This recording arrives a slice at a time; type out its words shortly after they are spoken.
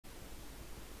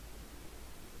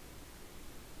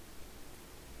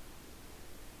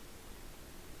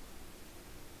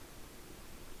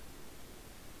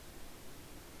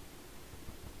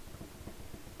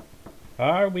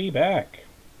Are we back?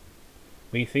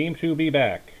 We seem to be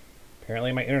back.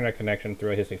 Apparently my internet connection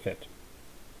threw a hissy fit.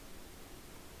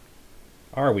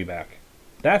 Are we back?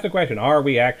 That's the question. Are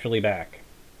we actually back?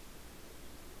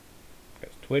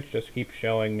 Because Twitch just keeps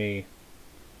showing me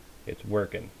it's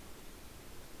working.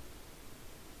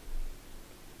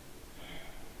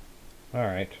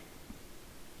 Alright.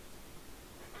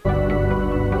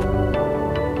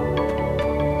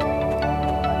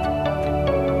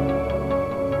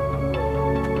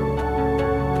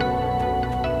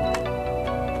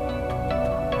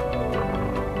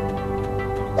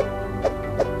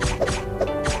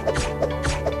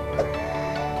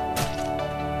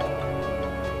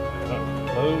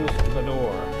 Close the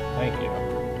door. Thank you.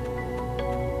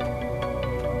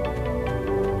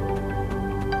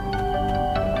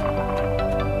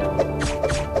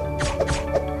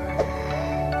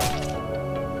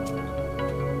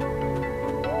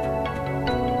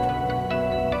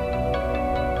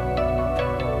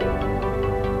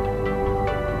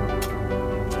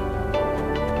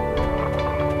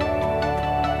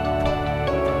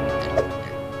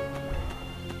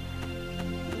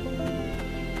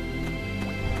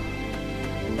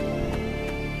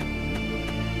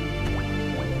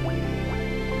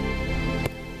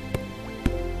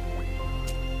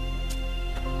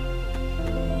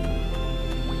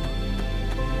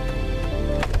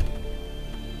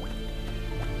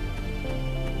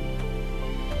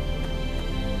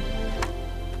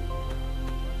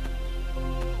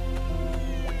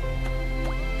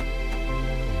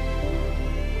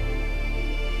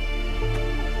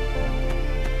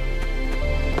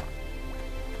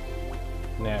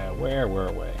 Now, where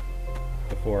were we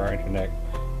before our internet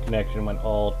connection went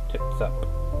all tips up?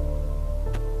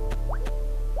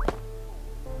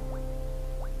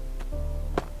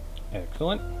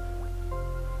 Excellent.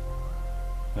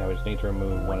 Now we just need to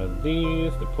remove one of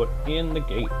these to put in the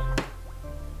gate.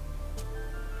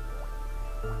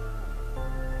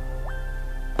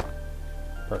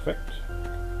 Perfect.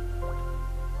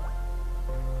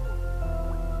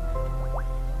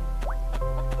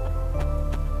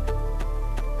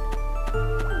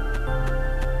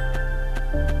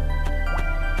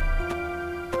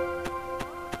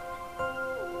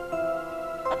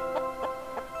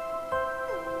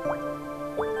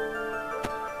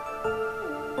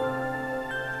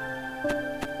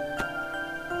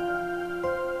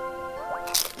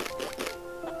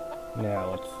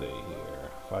 Now, let's see here.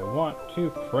 If I want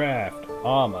to craft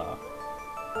armor,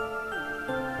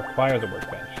 requires a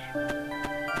workbench.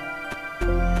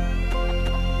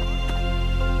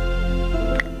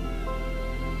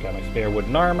 Got my spare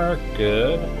wooden armor,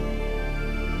 good.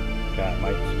 Got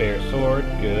my spare sword,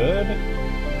 good.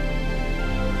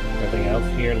 Everything else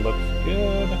here looks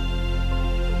good.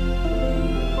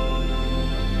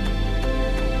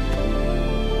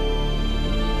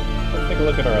 Let's take a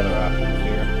look at our other options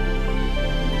here.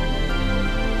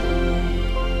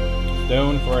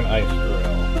 Stone for an ice drill.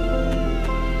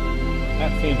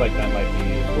 That seems like that might be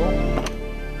useful.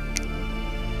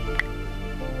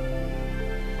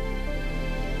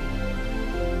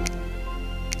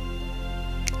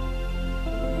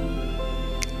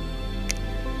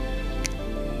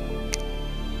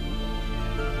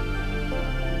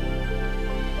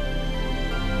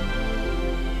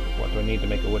 What do I need to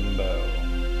make a wooden bow?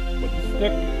 Wooden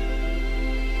stick.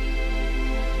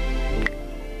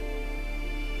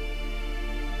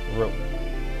 Rope.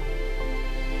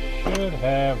 Should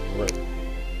have rope.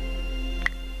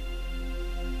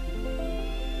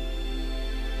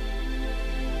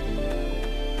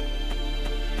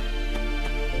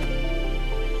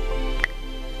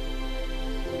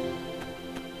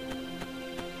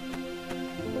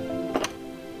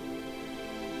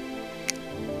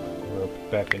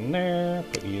 Rope back in there,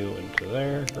 put you into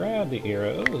there, grab the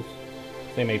arrows.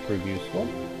 They may prove useful,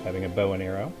 having a bow and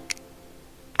arrow.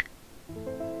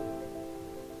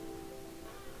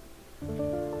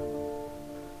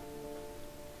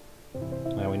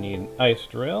 Now we need an ice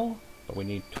drill, but we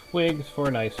need twigs for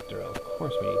an ice drill. Of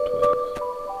course we need twigs.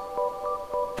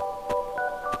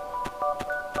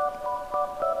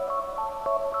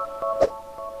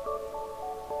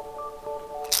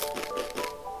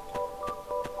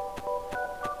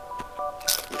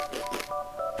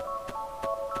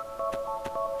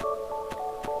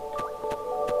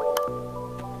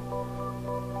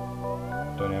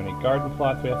 Don't have any garden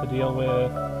plots we have to deal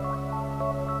with.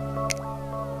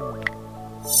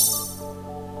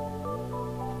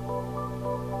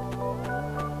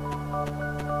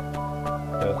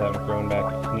 Those haven't grown back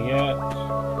yet.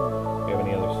 Do we have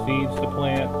any other seeds to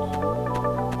plant?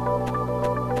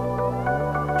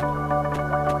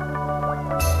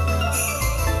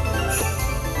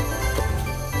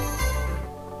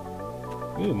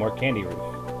 Ooh, more candy roof.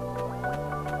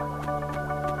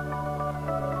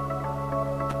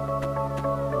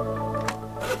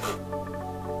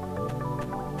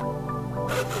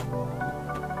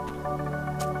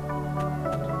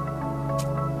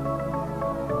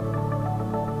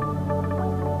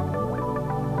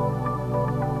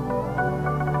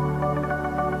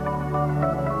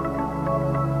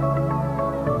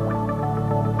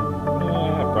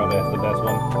 Probably that's the best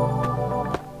one.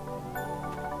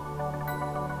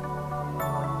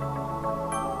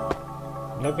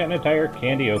 I've got an entire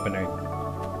candy opener.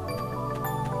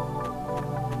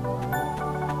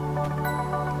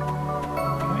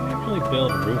 Can I actually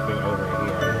build roofing over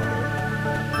here, I wonder?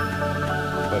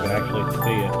 So I can actually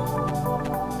see it.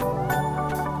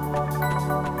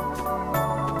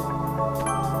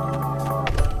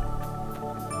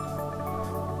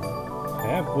 I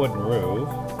have wooden roof.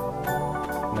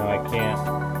 No, I can't.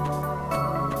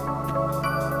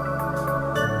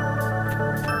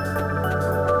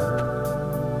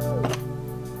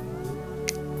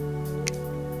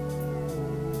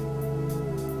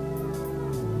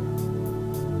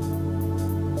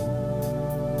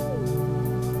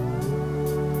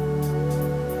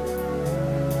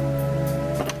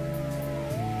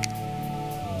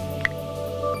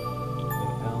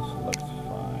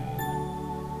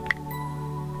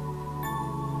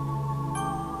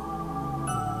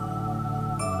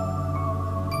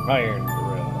 Iron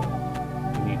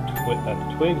drill. We need the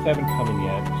twigs haven't come in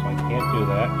yet, so I can't do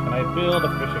that. Can I build a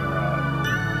fishing rod?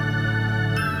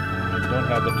 I don't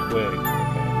have the twigs.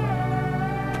 Okay,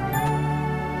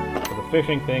 fine. So the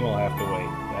fishing thing will have to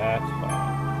wait. That's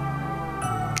fine.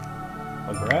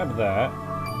 I'll grab that.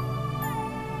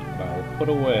 And I'll put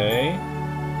away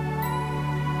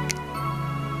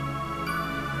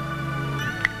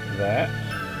that.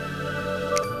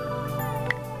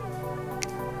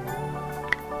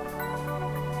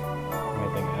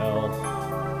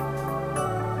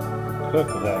 Cook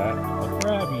that. I'll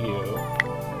grab you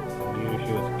and use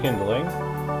you as kindling.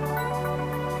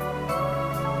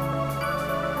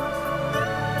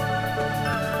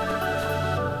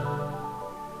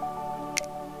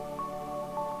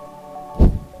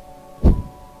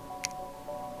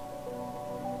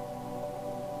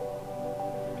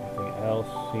 Everything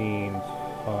else seems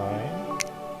fine.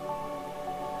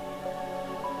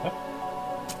 Oh,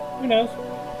 who knows?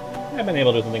 I've been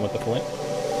able to do something with the flint.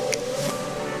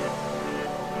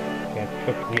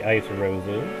 Cook the ice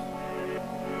roses.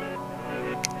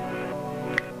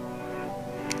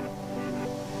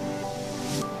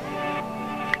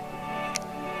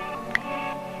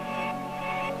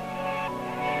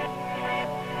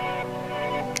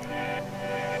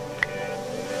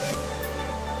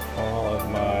 All of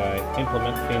my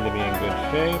implements seem to be in good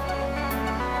shape.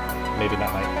 Maybe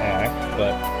not my axe,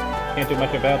 but can't do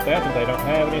much about that since I don't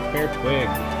have any spare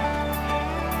twigs.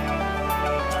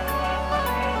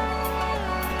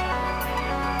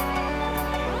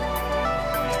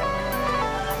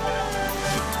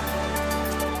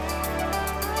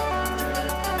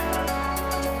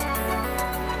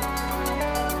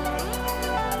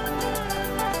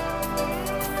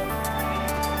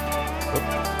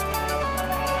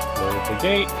 Close the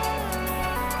gate.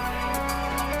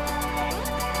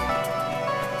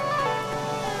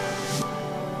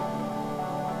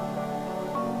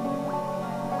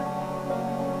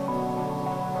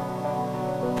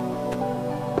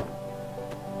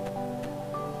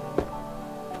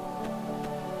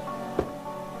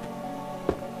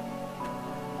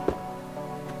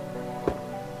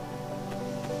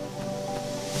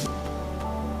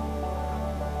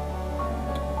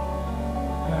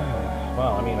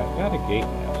 Well, I mean, I've got a gate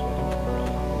now, so I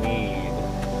don't really need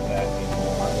that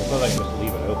anymore. I suppose I can just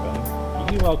leave it open.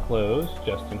 Be well closed,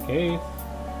 just in case.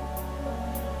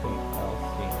 Everything else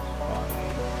seems fine.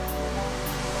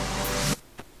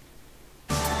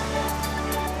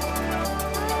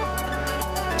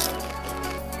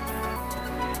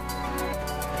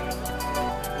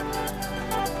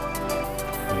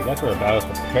 I guess we're about as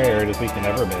prepared as we can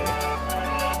ever be.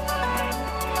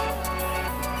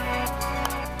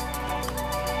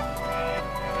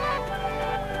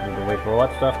 Wait for all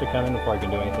that stuff to come in before I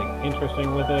can do anything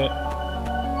interesting with it.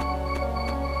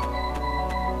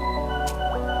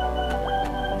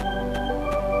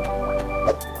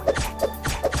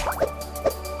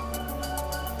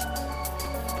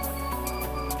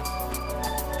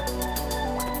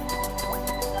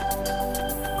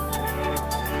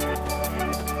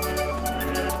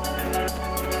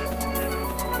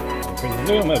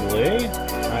 Presumably,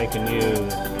 I can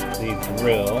use the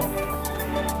drill.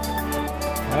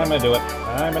 I'm gonna do it.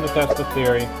 I'm gonna test the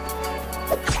theory.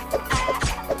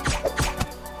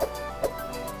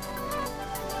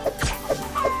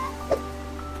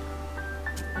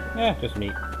 Eh, just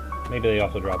meat. Maybe they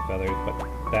also drop feathers,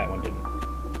 but that one didn't.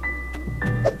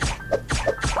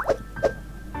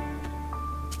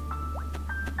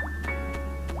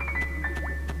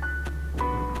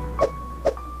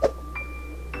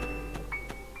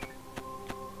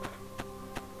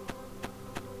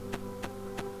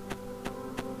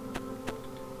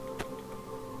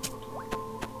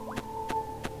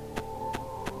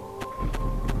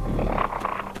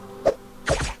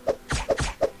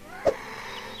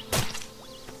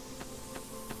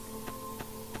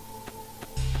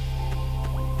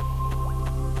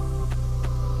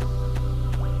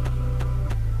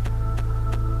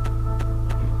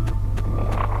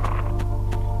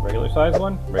 Regular size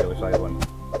one? Regular size one.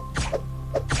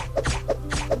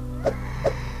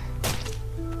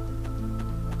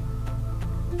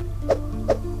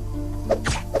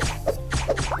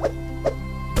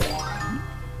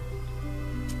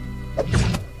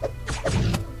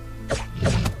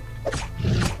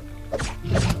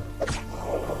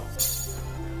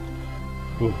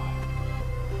 Whew.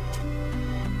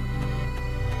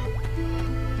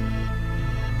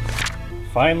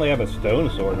 Finally have a stone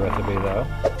sword recipe though.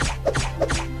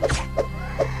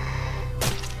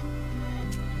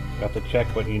 Got to check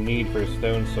what you need for a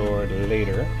stone sword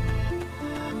later.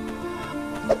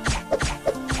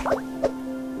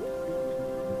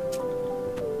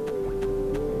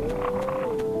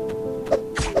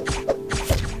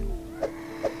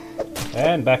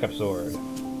 And backup sword.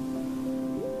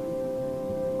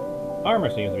 Armor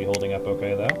seems to be holding up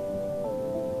okay though.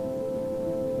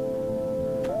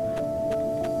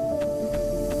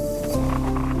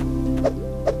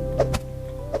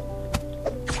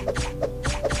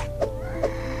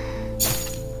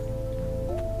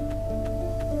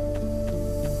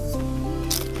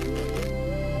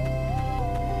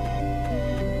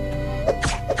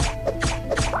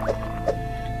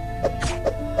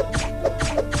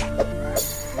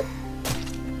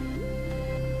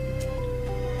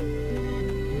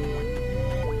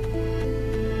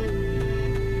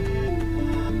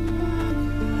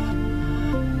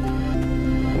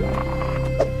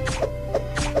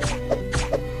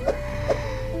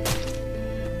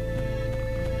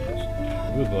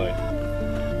 Oh boy.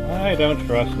 I don't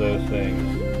trust those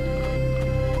things.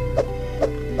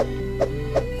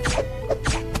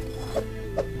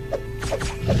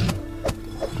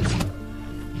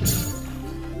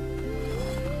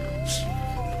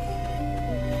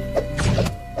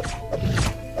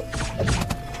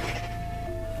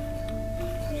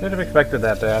 Should have expected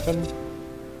that to happen.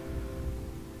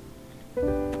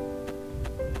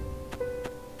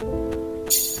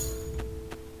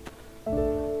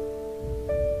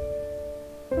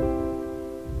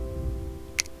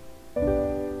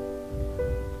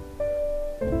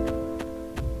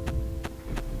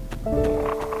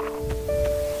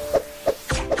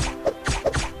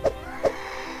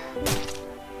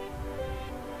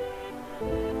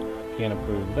 Can't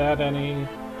approve that any.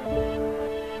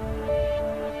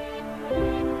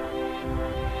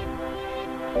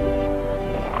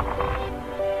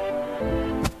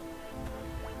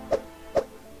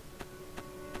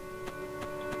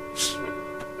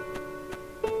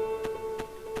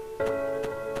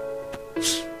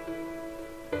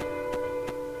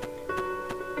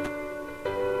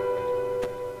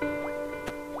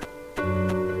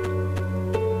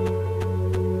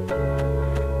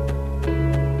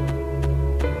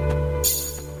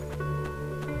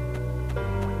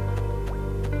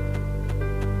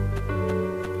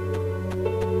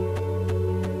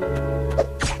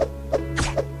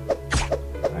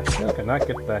 I cannot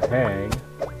get the hang.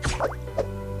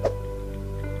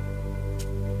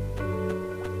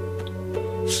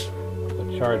 The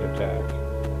charge attack.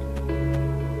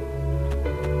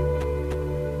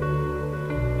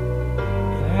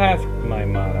 That's my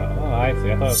mana. Oh, I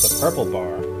see. I thought it was the purple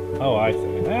bar. Oh, I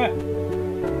see. That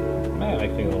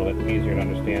makes things a little bit easier to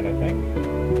understand, I think.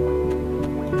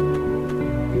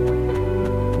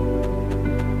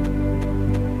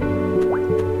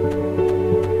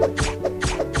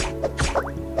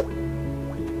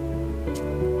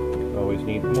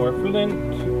 Need more flint.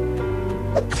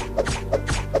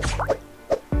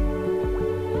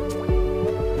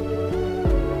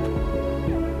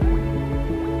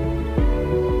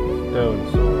 Stone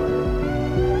sword.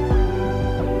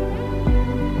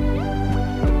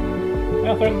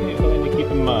 Now something to keep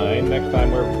in mind next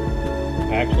time we're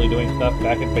actually doing stuff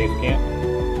back at base camp.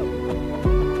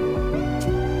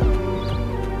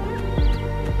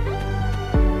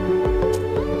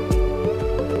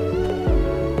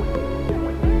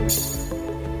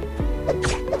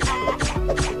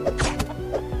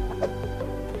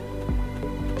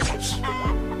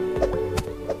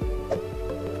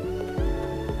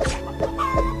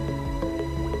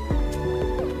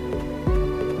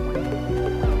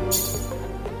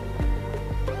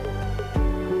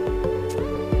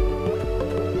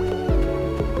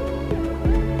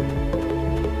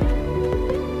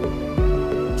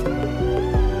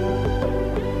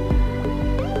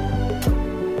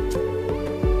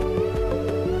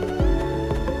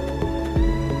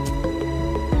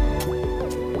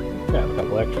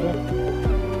 couple extra.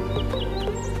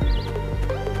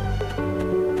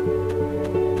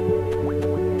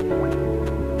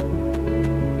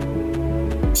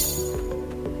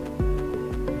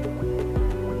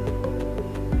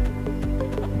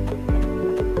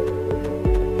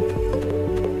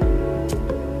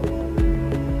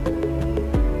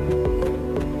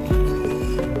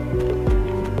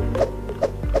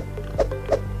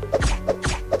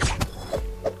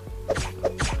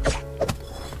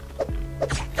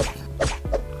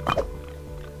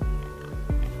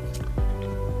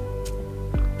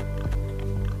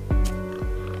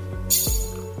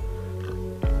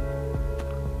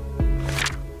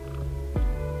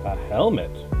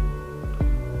 Helmet.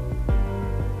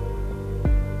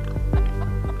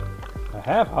 I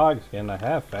have hog skin, I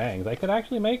have fangs. I could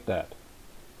actually make that.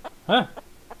 Huh.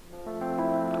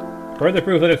 Further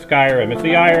proof that it's Skyrim. It's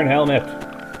the Iron Helmet.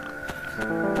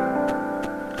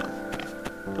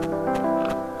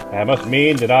 That must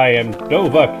mean that I am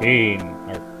Dovahkiin.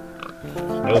 Or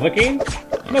Snowvahkiin?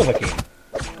 Snowvahkiin.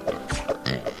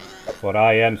 For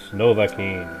I am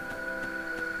Snowvahkiin.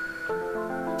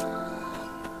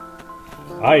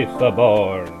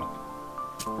 Iceborn.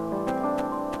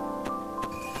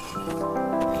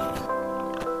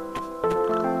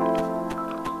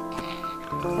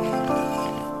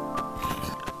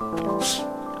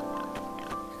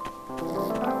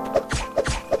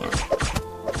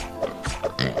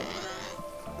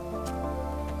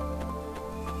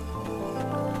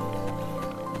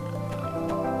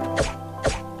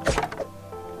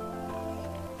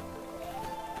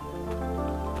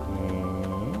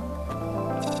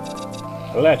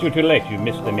 Alas, you're too late. You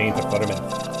missed the main performance.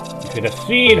 You should have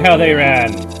seen how they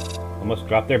ran. Almost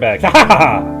dropped their bags. Ha ha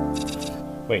ha!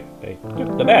 Wait, they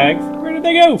took the bags? Where did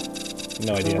they go?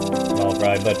 No idea. Small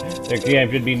fry, but their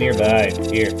camp should be nearby.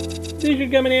 Here. These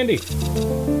should come in handy.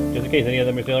 Just in case any of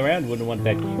them are still around, wouldn't want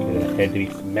that head to be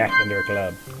smashed under a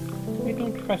club. I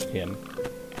don't trust him.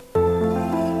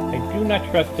 I do not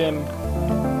trust him.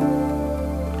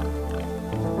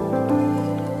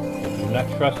 I do not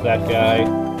trust that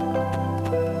guy.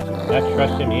 Not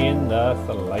trust him in the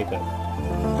slightest.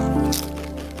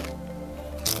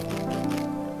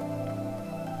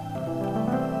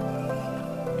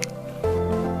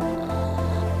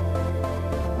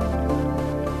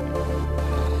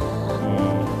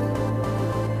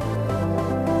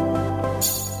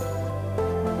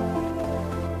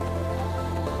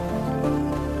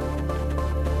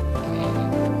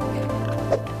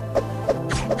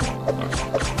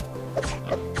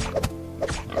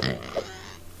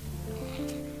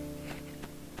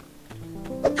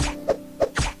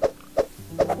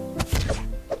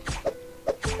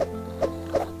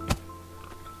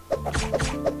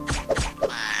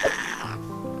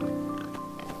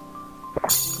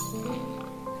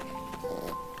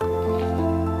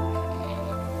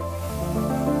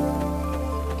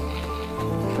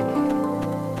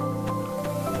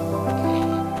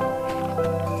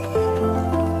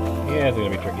 Yeah, it's gonna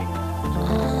be tricky.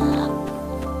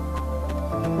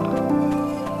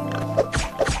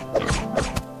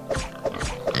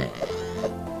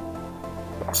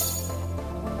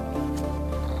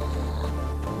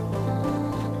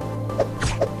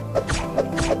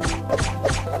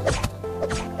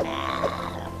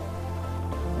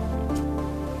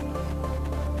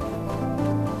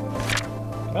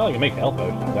 Well, you can make health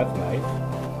potions, that's nice.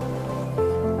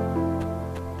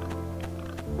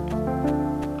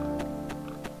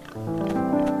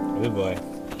 Oh boy.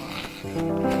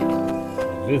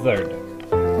 Wizard.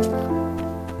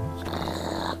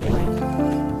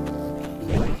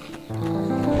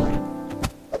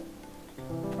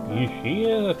 She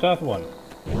is a tough one.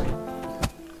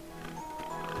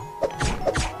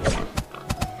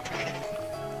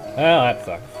 Well, that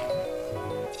sucks.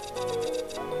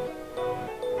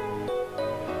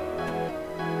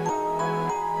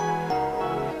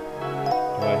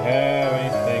 Do I have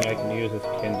anything I can use as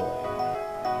kindling?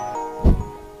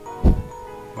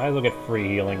 Might as well get free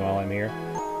healing while I'm here.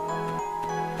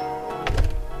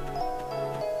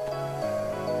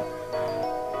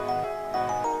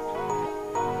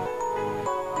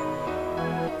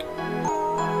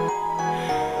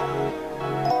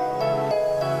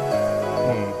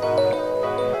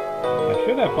 I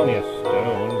should have plenty of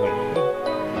stones. I should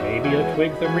maybe the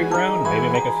twigs have regrown. Maybe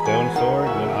make a stone sword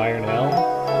and an iron helm.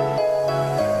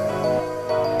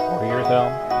 Warrior's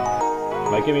helm.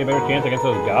 Might give me a better chance against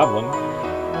those goblins.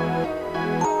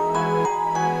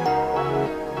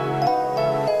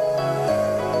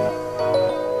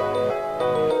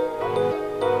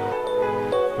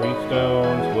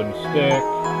 Stones, wooden stick.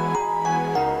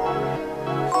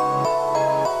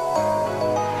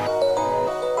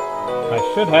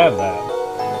 should have that.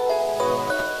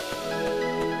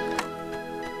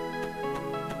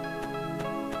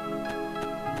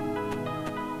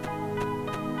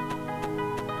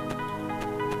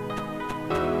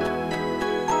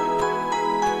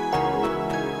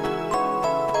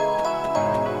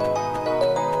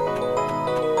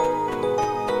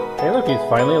 Hey look, he's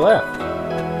finally left.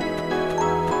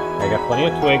 I got plenty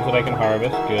of twigs that I can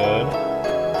harvest, good.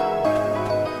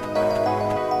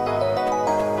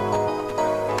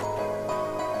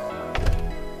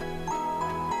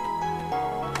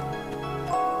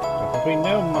 So since we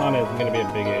know mana isn't going to be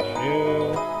a big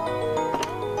issue,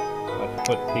 let's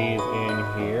put these in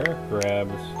here, grab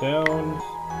the stones.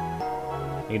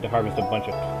 Need to harvest a bunch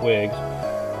of twigs,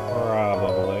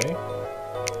 probably.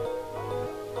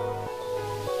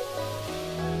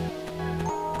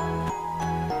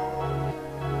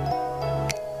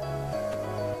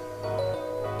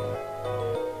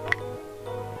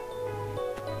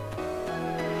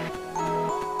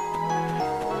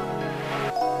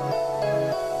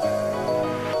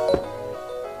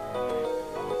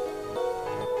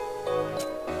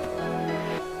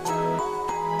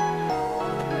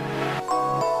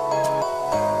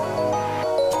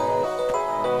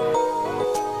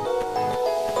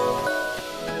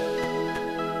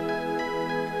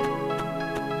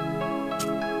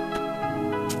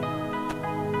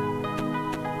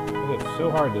 It's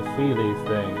so hard to see these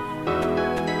things.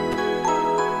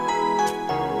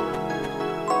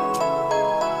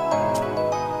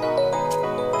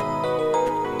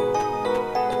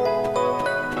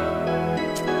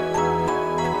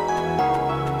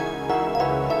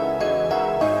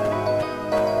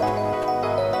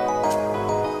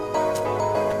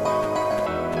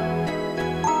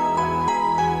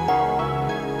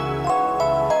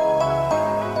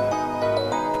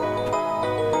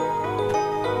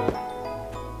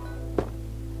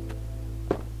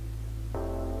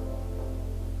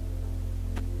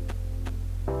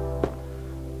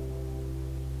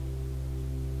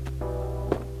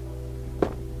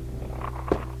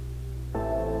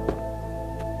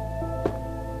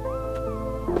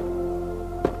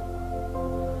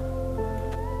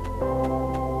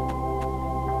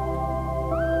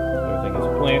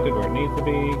 Planted where it needs to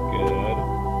be. Good.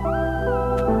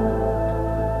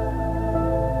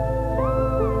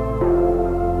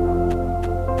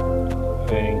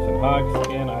 Fangs and hog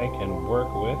skin I can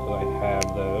work with. I have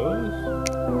those.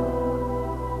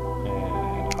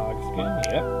 And hog skin,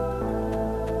 yep.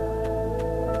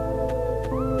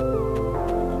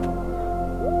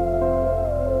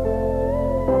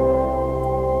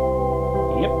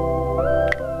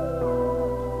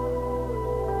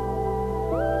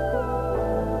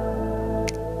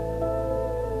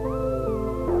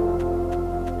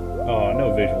 Oh, no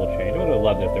visual change. I would have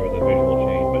loved if there was a visual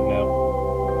change, but no.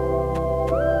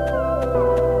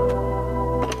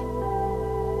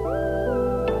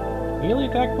 Melee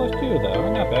attack +2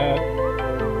 though, not bad.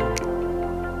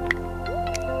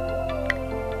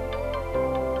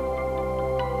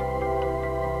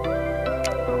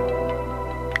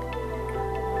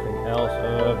 Anything else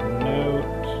of note?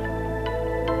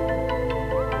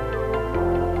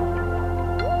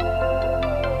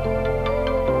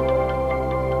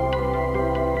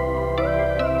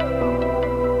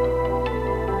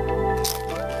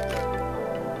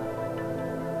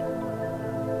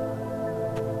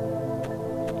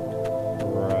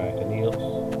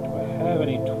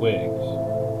 Any twigs?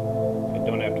 I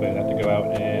don't have twigs. I have to go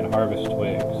out and harvest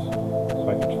twigs. So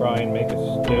I can try and make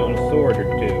a stone sword or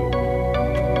two.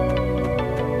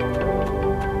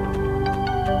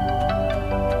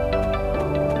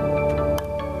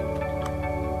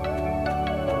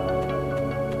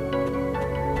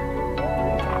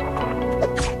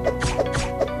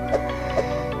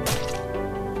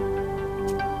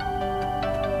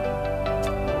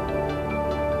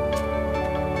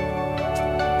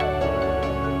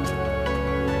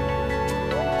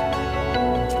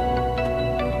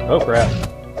 Oh crap.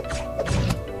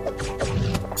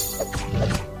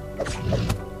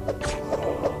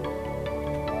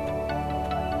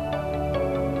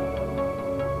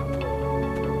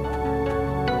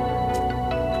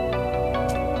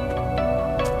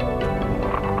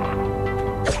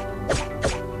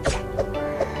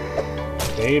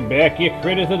 Stay back, you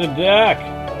critters of the dock!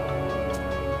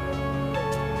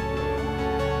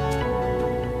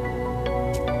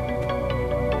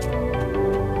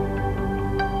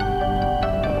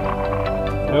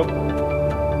 Nope.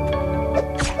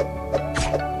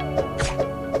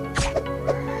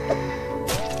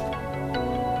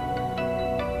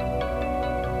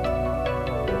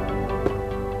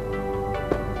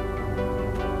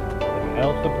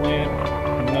 Else to plant?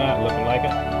 Not looking like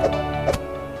it.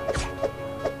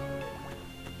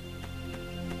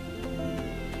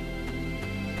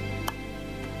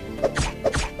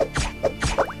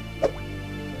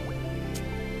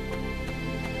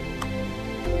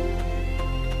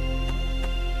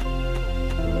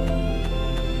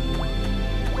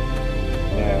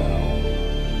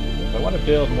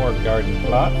 Build more garden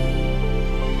plots.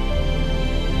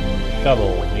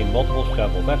 Shovels. Need multiple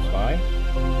shovels. That's fine.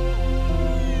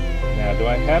 Now, do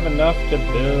I have enough to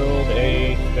build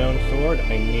a stone sword?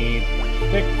 I need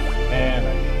sticks, and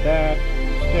I need that.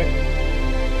 Sticks.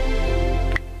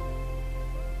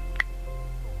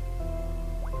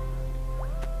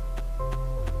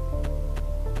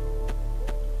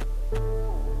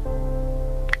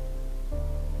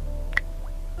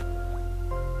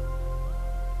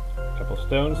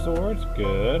 Stone swords,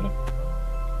 good.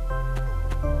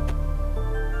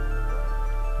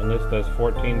 And this does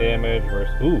 14 damage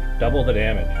versus... Ooh, double the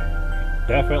damage.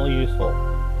 Definitely useful.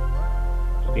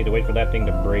 Just need to wait for that thing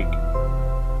to break.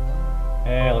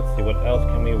 And let's see, what else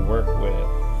can we work with?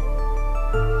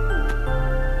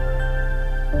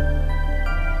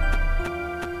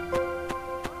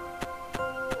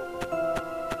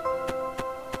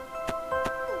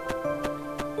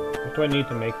 What do I need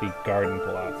to make the garden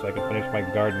plot so I can finish my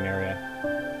garden area?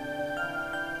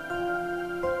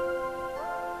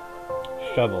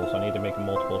 Shovels. I need to make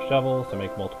multiple shovels. To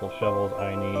make multiple shovels,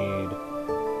 I need...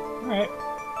 Alright.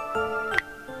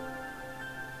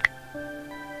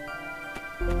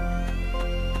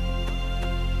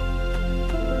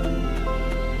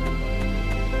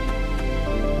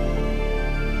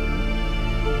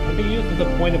 Can be used as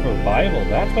a point of revival.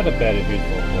 That's what a bed is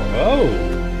useful for. Oh!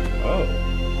 Oh.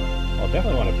 I'll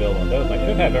definitely want to build one of those. I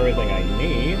should have everything I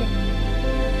need.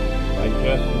 I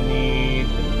just need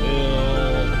to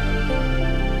build...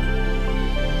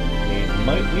 Need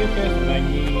might mucus, and I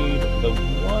need the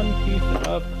one piece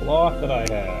of cloth that I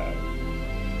have.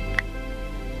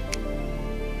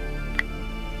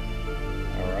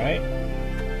 Alright.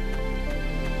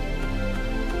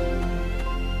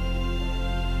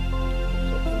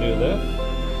 So let's do this.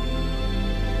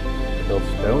 Build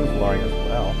stone flooring as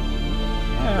well.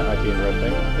 That might be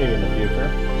interesting. Maybe in the future.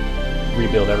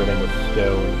 Rebuild everything with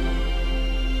stone.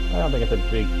 I don't think it's a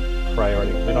big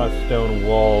priority. We don't have stone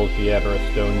walls yet or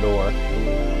a stone door.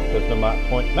 There's not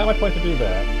much point to do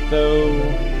that. So...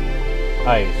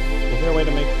 ice. Is there a way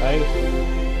to make ice?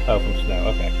 Oh, from snow.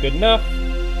 Okay, good enough.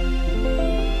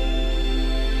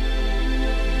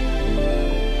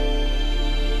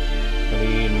 We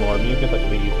need more mucus. That should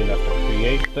be easy enough to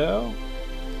create, though.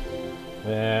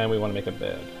 And we want to make a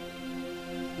bed.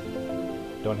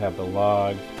 Don't have the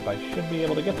logs, but I should be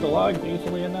able to get the logs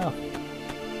easily enough.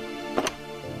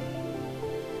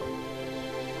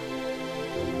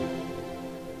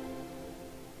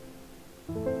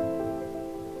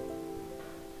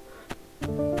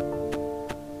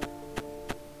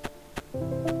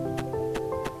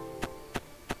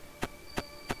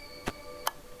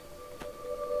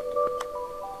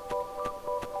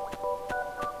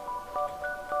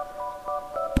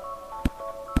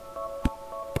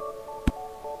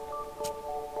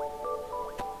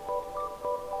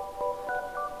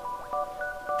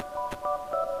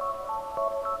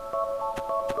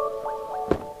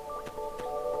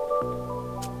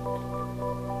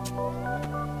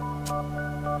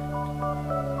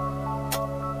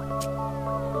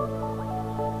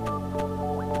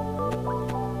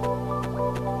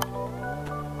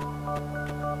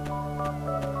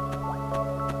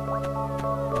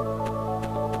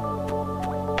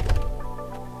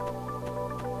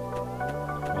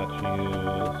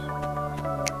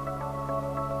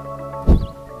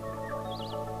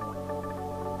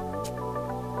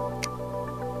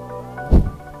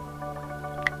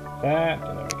 That,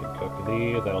 and then we can cook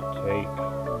these. I'll take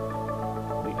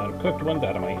the uncooked ones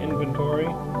out of my inventory.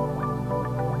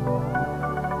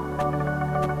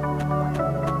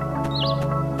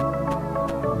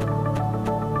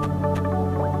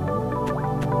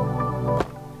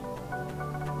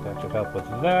 That should help with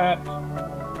that.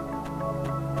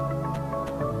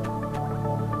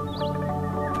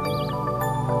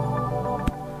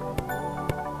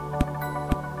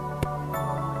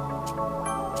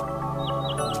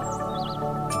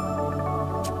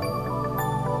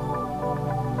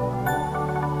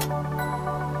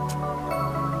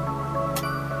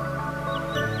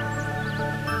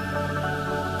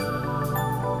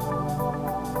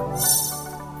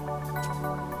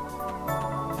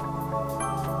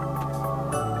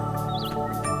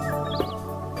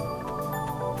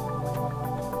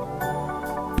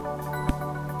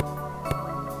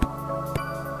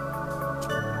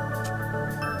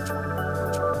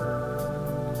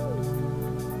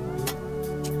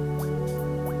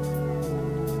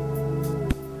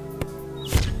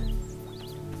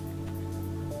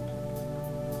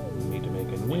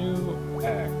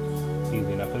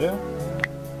 do.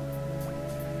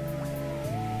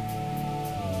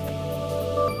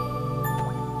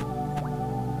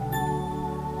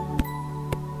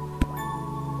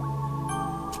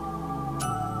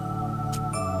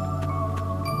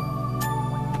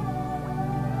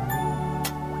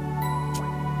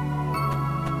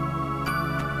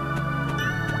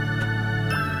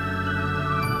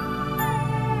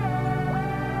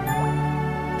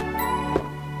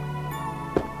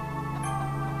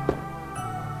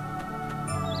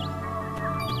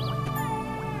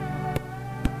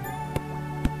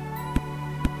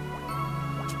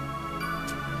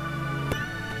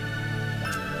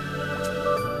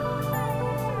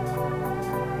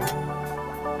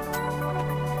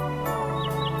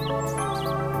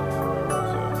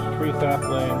 Tree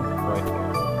sapling right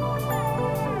there.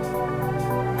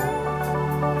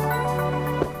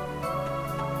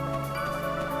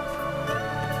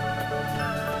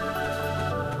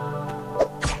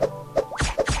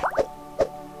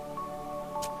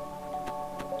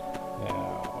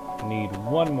 Now, I need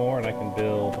one more and I can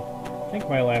build, I think,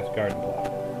 my last garden plot.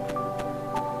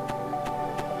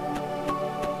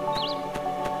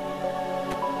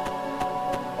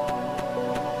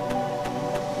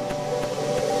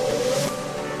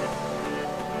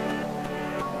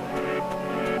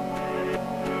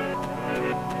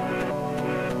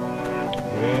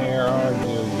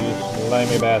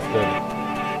 Slimy bastard.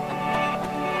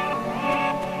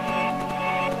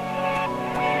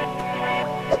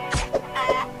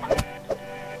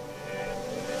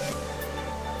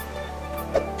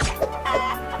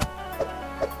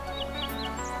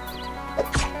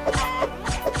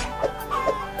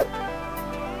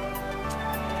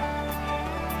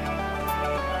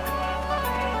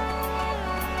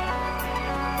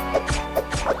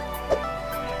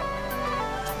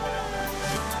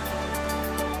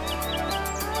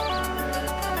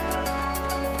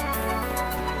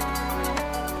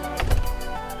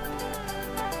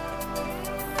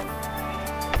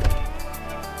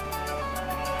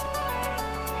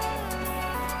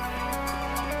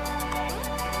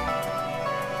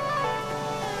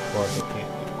 Of course I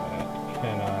can't do that,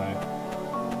 can I?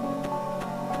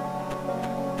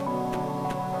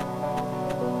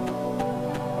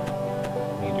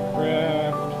 Need to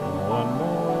craft one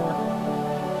more.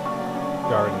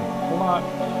 Garden plot.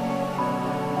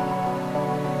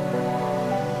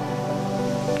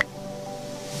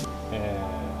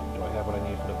 And do I have what I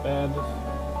need for the beds?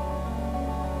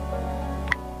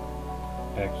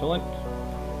 Excellent.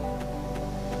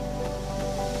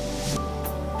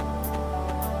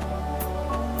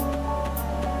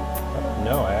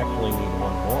 No, I actually need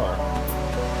one more.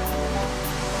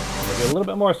 I'm gonna do a little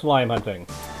bit more slime hunting.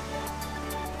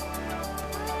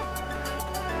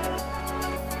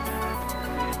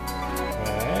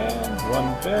 And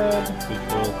one bed, which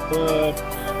we'll put...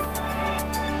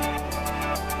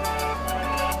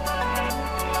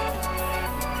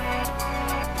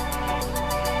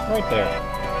 right there.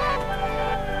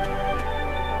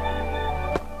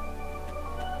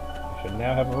 I should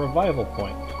now have a revival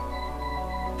point.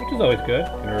 Which is always good.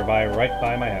 Gonna revive right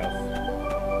by my house.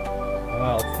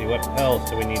 Let's see, what else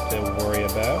do we need to worry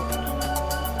about?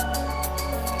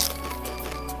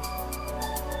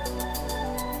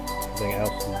 Everything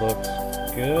else looks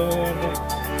good.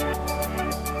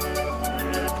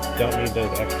 Don't need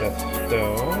those excess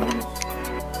stones.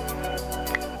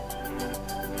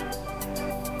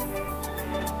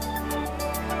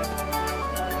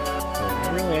 Is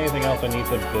there really anything else I need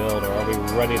to build, or are we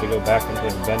ready to go back into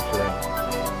adventuring?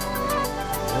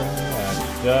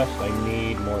 I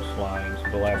need more slimes for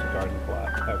the last garden plot.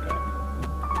 Okay.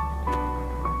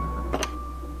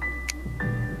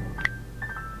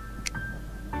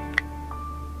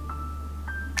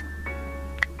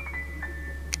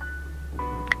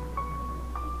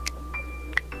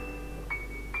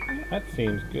 That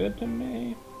seems good to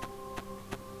me.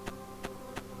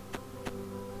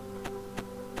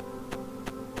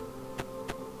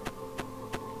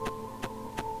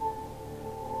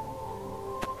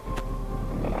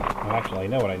 Actually, I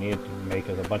know what I need to make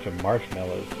is a bunch of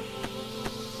marshmallows.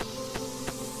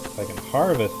 If I can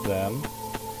harvest them,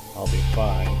 I'll be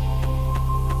fine.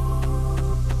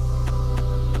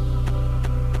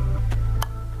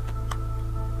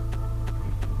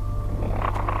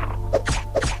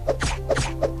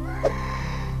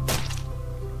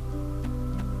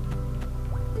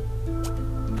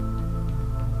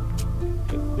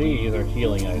 Because these are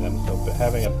healing items, so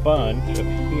having a bunch of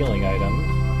healing items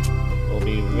will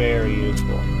be very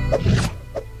useful.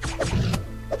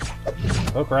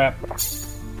 Oh crap.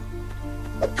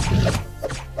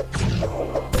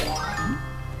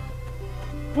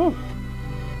 Whew.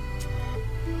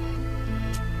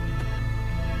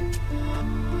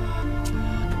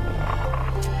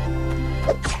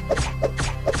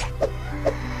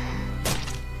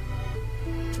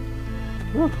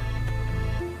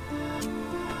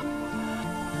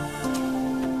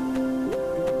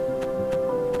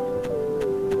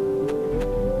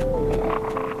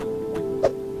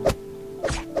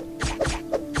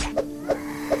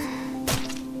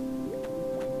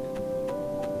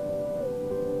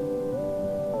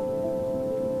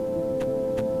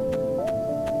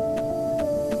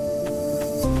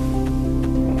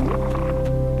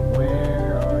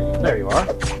 are.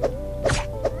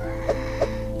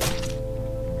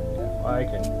 If I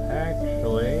can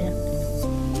actually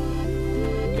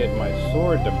get my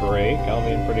sword to break, I'll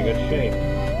be in pretty good shape.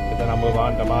 But then I'll move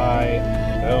on to my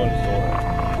stone sword.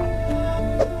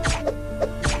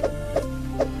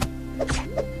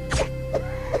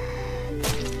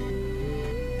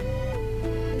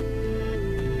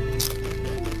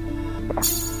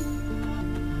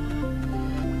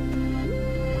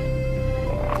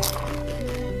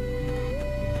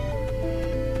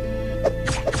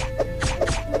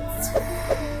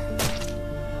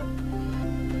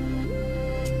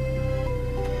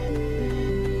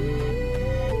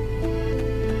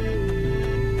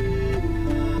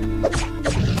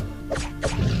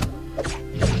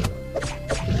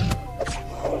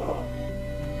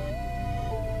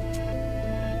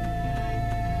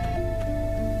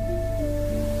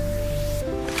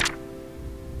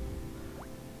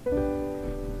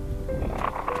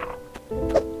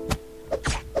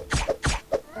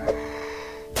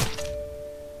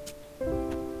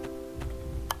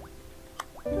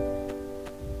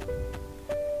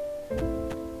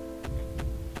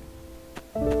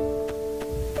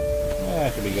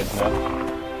 That should be good enough.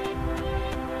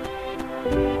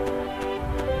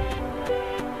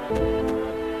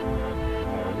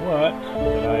 What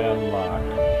did I unlock?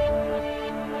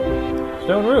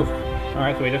 Stone roof!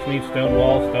 Alright, so we just need stone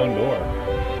wall, stone door.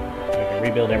 We can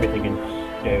rebuild everything in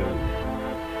stone.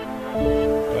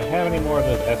 Do I have any more of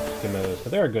those Eskimos?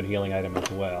 But they're a good healing item as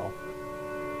well.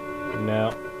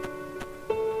 No.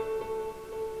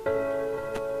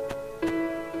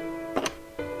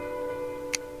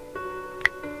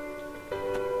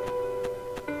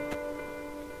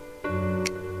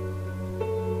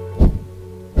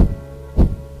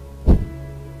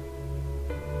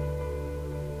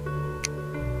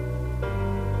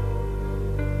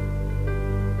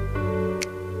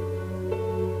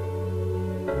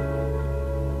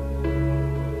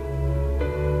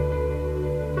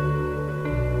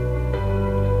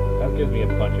 Gives me a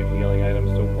bunch of healing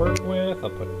items to work with.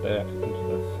 I'll put that into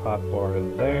this hotbar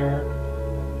there.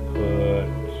 Put...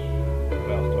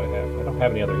 what else do I have? I don't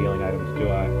have any other healing items, do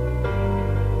I?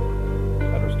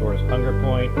 That restores hunger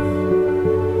points.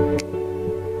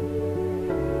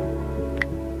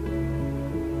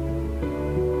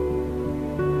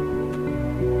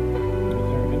 Is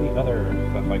there any other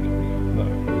stuff I can read?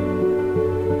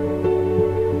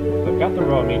 So I've got the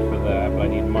raw meat for that, but I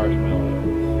need marshmallows.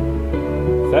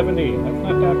 70, that's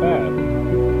not that bad.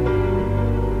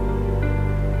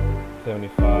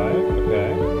 75,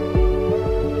 okay.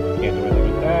 Can't do anything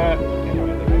with that, can't do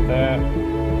anything with that.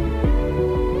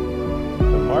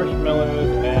 So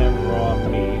marshmallows and raw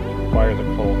meat requires a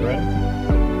cauldron,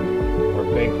 or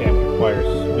big camp requires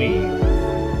sweets.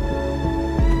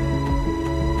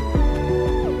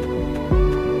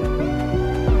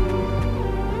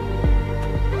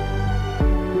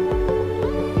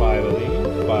 Five of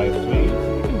these, 5 sweets.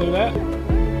 Do that.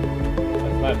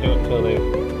 Let's not do it until they've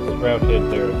sprouted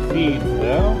their seeds,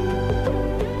 though.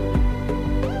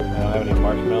 I don't have any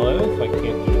marshmallows, so I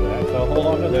can't do that. So I'll hold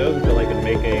on to those until I can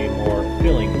make a more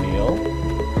filling meal.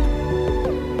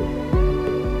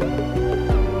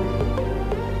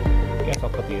 I guess I'll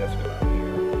put the Eskimo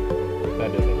here.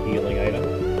 That is a healing item.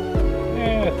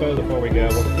 I suppose before we go,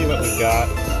 we'll see what we got.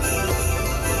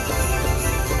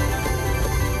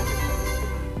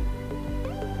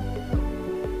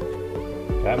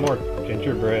 Got more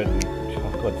gingerbread and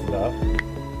chocolate stuff.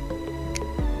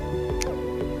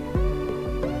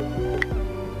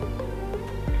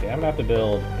 Okay, I'm gonna have to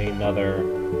build another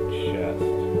chest.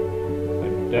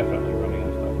 I'm definitely running out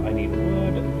of stuff. I need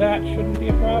wood. That shouldn't be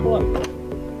a problem.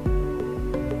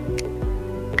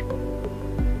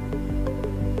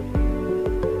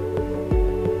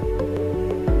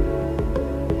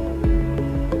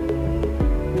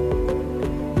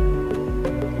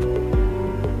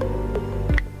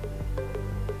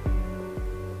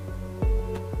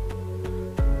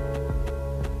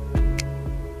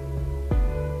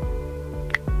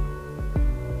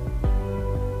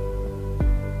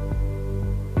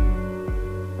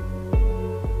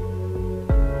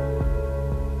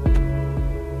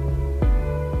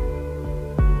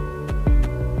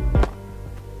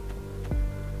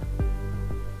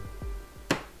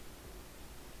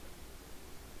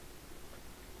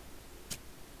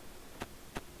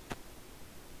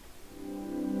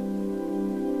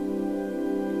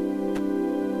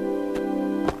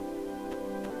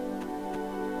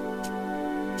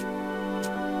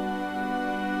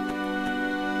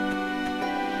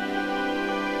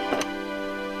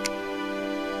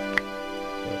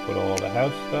 Put all the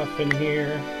house stuff in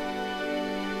here.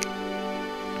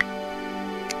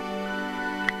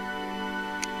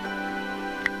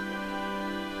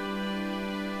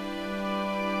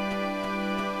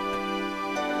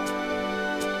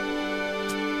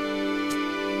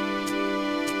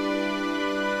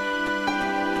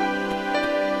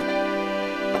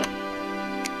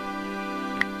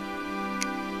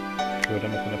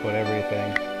 put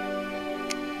everything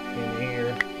in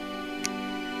here.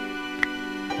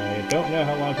 I don't know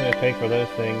how long it's going to take for those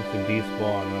things to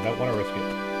despawn, and I don't want to risk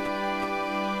it.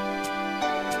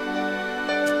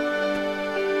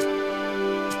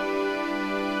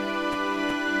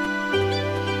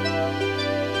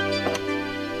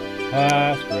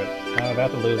 Ah, screw it. I'm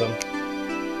about to lose them.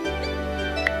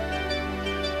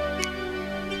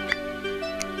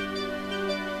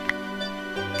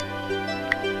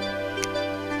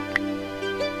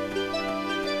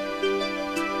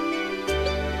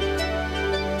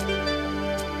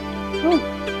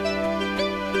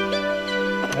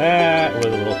 That was a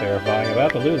little terrifying. I'm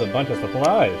about to lose a bunch of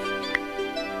supplies.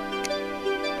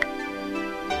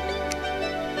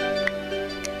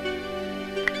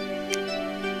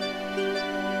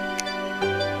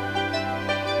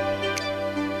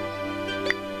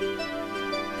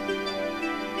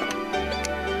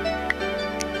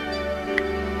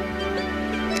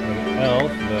 Everything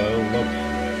else, though, looks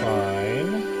fine.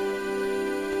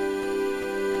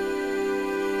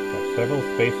 Got several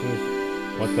spaces.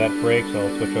 Once that breaks, I'll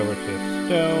switch over to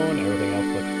stone. Everything else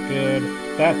looks good.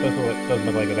 That doesn't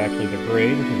look like it actually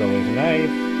degrades, which is always nice.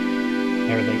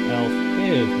 Everything else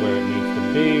is where it needs to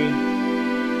be.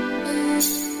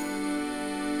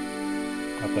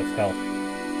 Oh, that's health.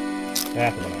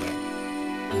 That's what I meant.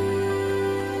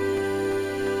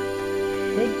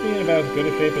 Should be in about as good a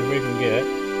shape as we can get.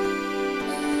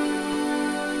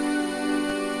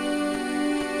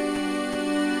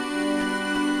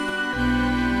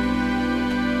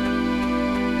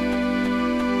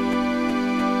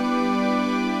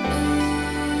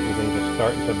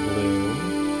 Starting to bloom.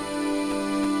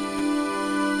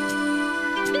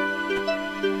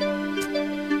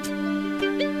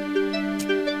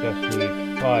 Just need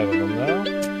 5 of them though.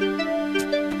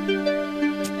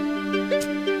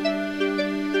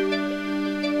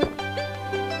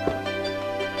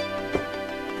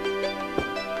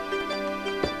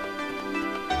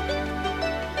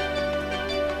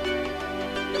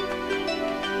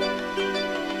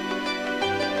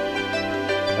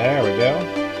 There we go.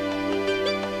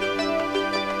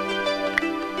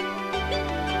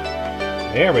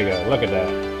 There we go, look at that.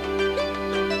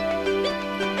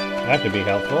 That should be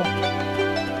helpful.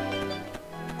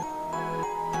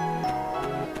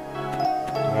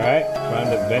 Alright, time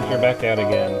to venture back out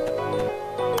again.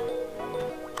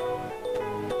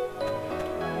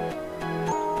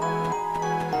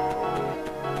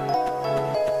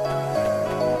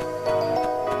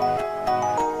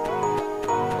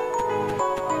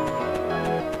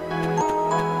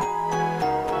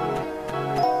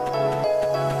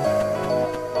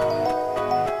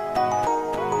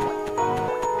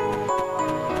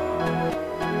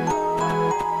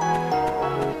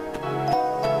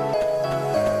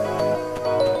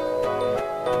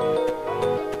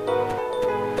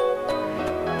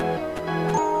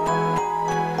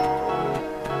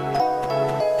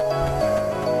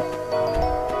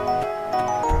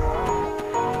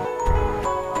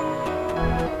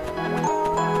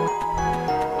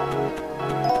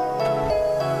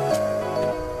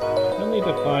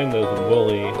 Find those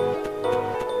woolly ones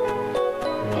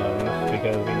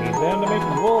because we need them to make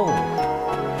wool.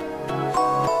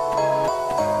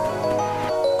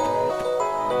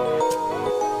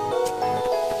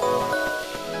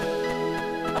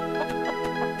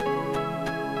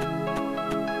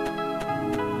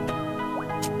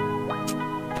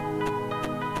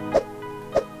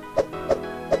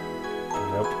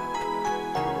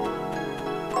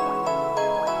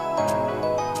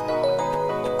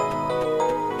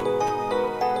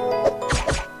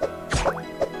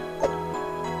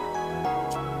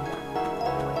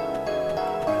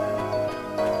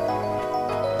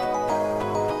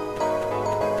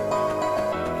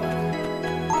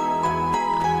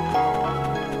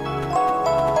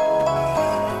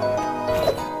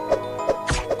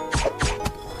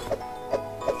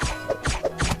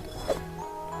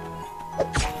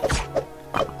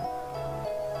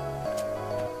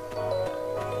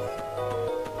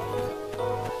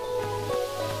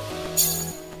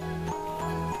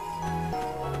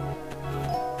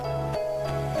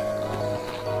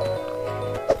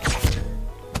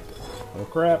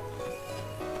 Crap.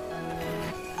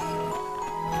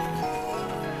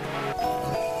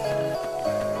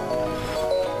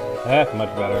 That's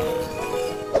much better.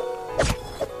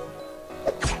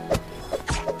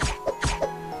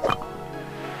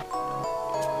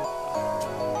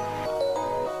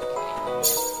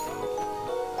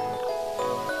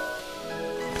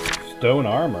 Stone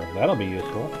armor, that'll be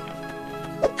useful.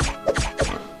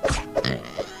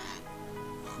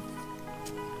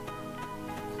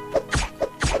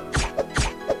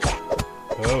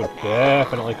 Oh,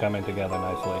 coming together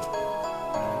nicely.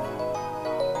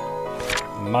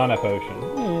 Mana potion.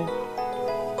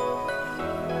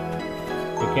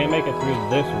 If we can't make it through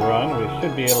this run, we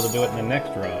should be able to do it in the next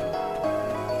run.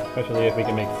 Especially if we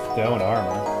can make stone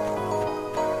armor.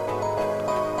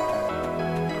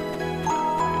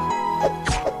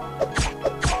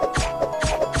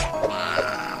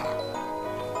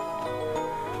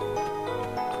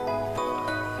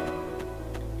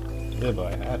 Good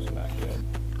boy, that's not good.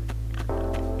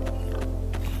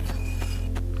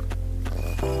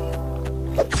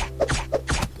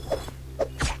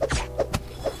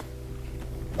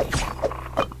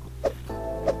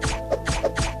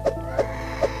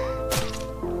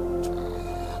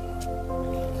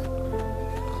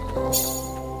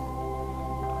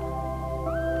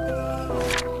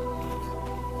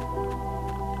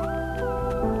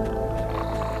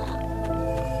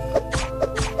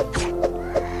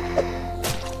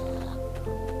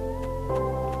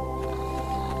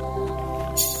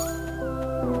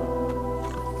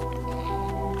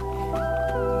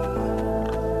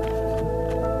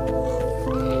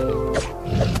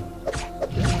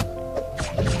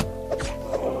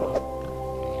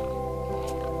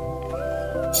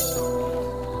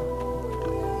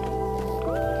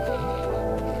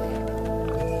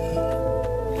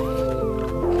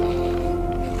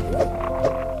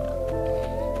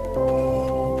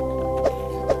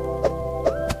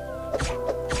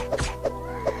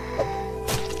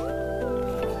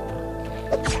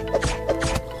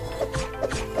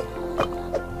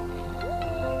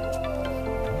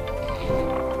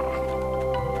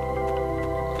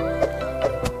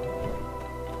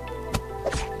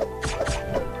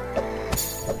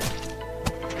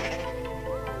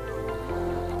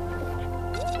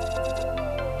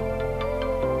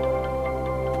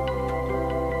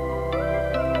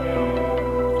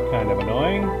 Kind of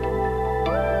annoying.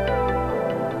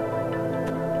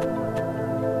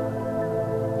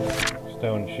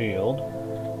 Stone shield.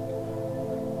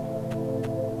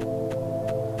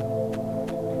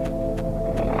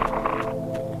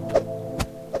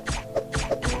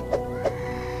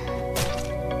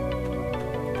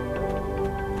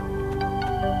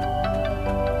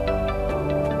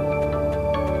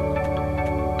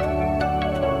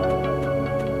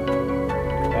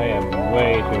 I am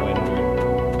way too injured.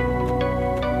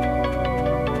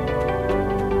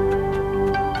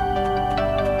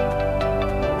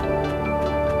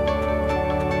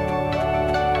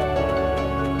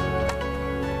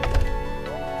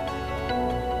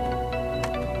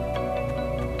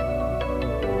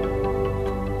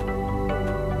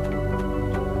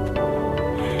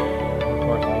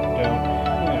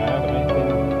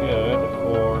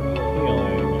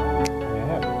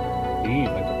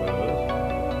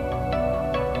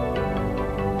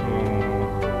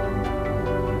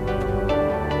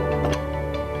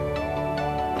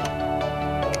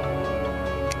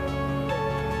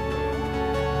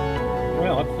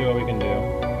 Well, let's see what we can do.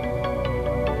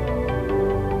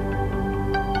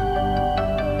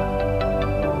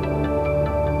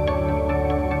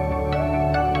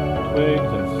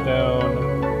 Twigs and stone.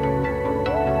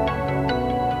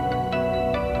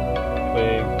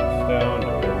 Twigs and stone. Do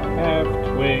I have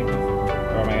twigs?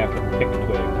 Or am I have to pick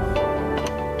twigs?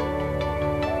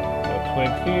 So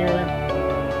twigs here.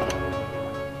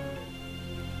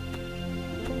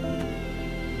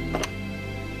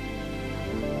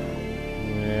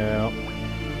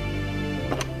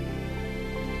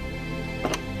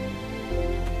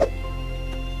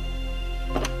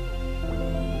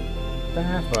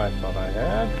 That's what I thought I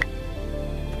had.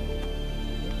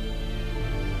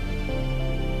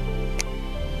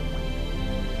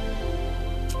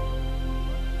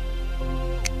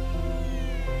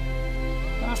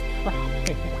 Stop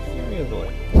dropping it, seriously.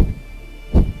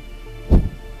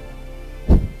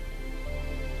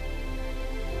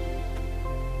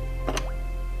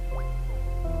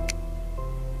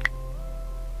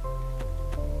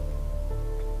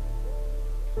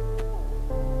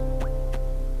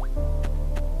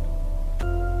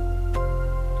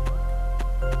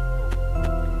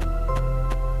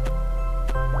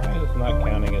 Not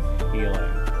counting as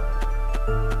healing.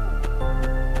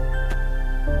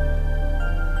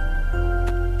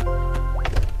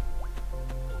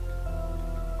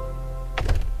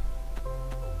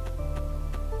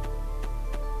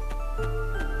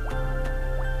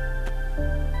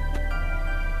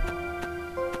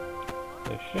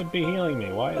 They should be healing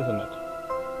me. Why isn't it?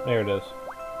 There it is.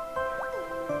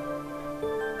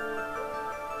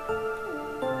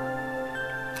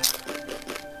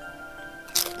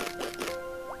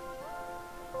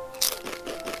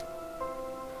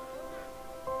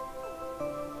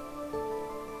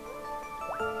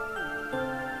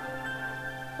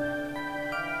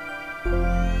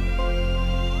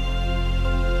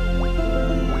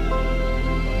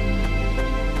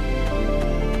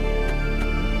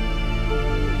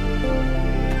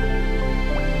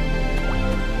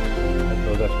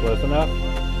 that's close enough.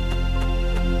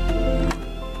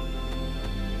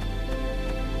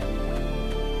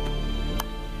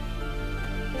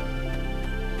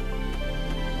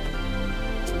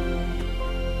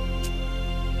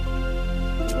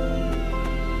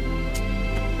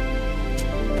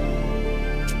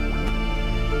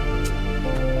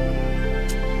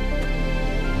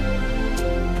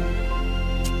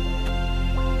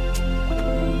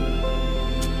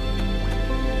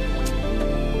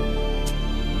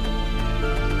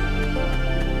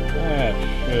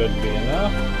 Should be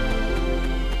enough.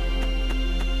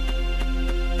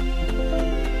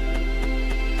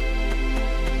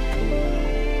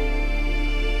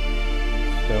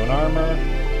 Stone armor,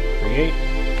 create.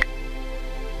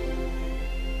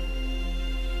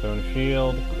 Stone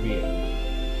shield, create.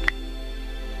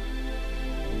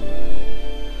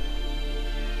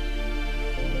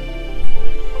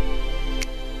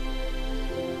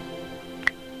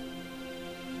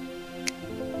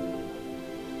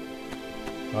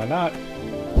 Why not?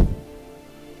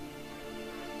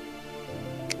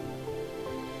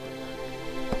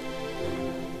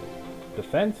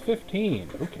 Defense 15,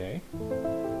 okay.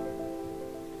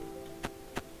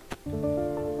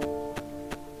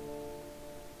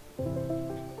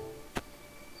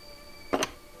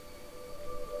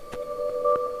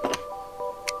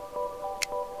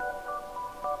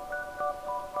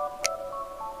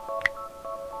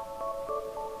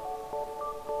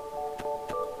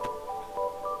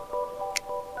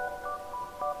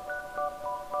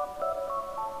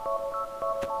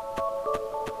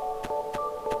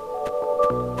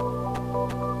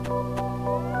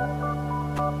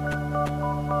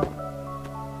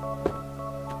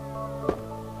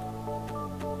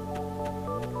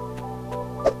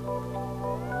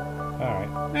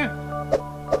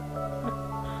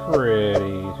 Pretty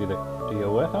easy to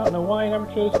deal with. I don't know why I never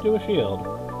chose to do a shield.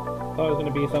 Thought it was going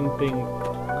to be something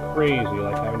crazy,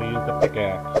 like having to use the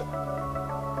pickaxe.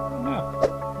 No,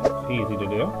 that's easy to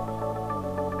do.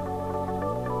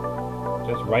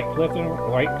 Just right click and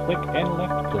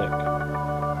left click.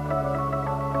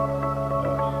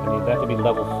 I need that to be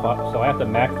level 5, so I have to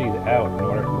max these out in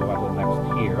order to move on to the next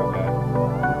tier. Okay.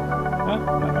 Huh?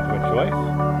 Not much of a choice.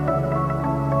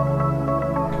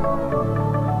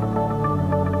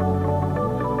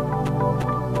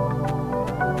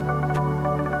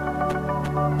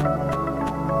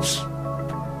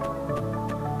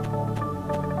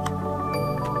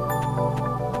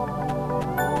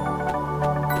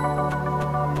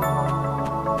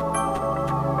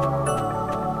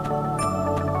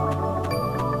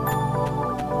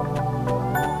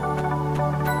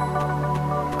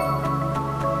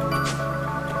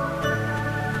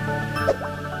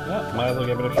 Might as well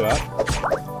give it a shot.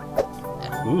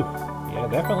 Ooh, yeah,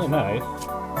 definitely nice.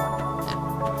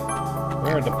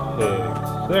 Where are the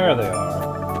pigs? There they are.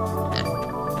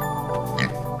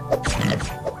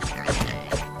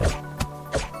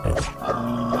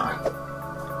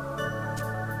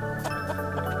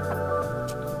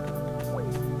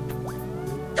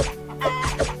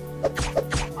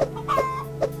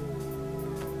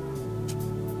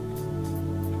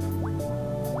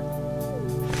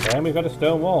 And we've got a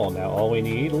stone wall. Now all we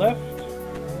need left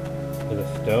is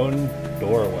a stone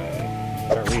doorway.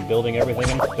 Start rebuilding everything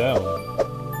in stone.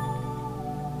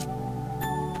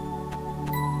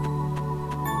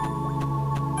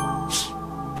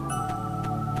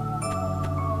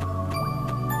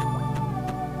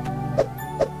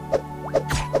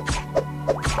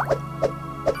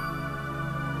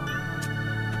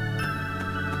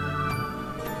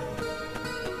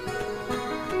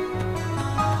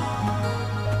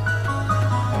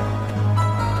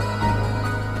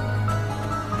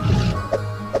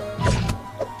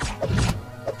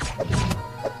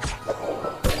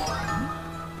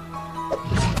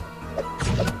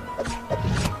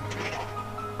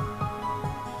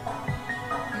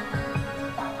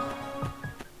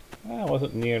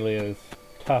 Wasn't nearly as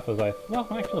tough as I... Well,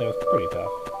 actually, it was pretty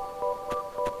tough.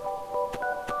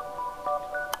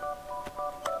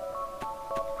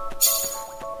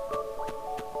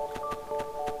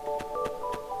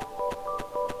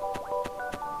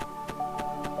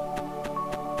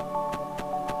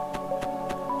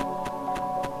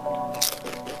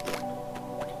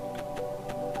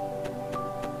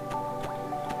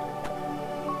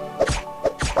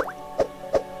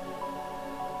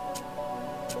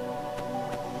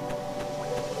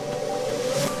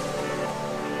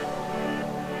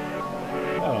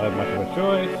 I don't have much of a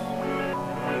choice.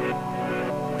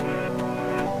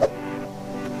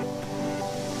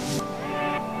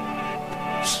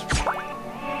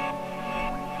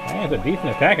 It's a decent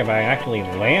attack if I actually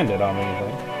landed on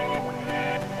anything.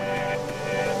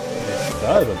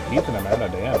 does a decent amount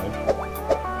of damage.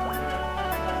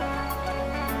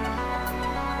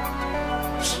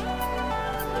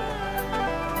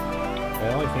 It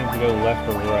only seems to go left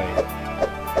or right.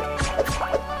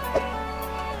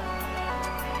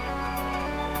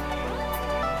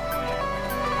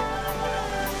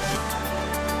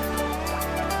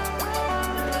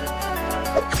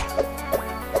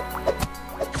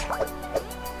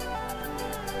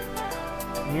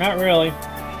 Not really.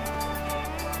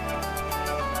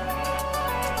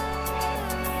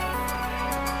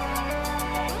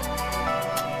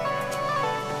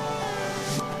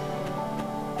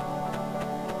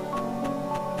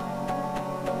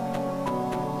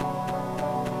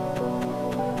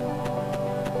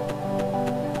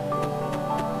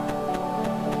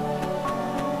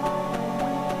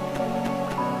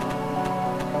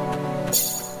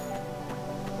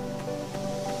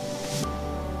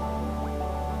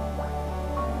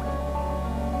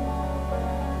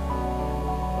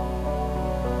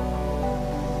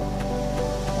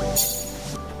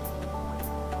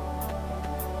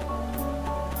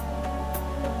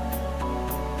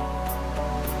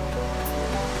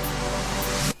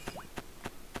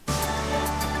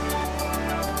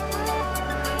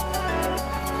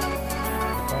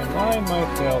 Line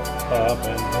myself up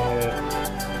and hit.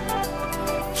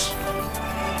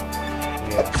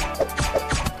 Yeah.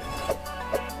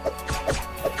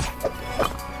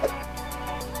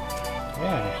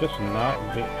 Yeah, it's just not.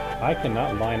 I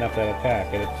cannot line up that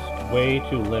attack. It's way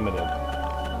too limited.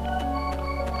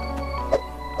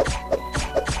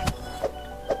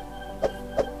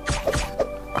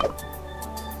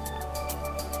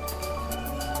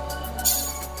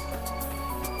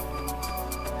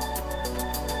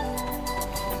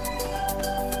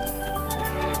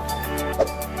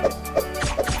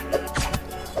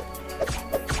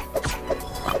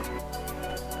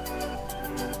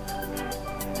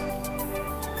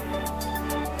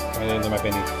 There might be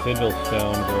any sigil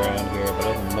stones around here, but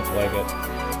it doesn't look like it.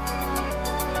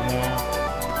 Yeah.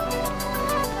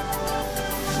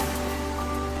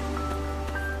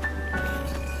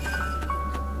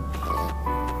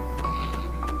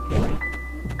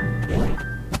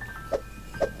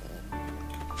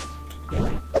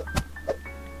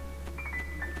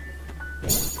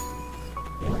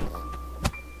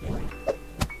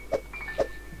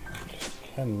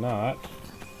 Cannot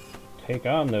take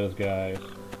on those guys.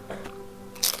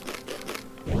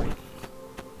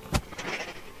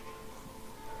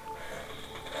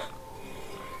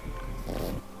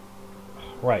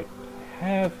 Right.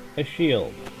 Have a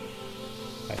shield.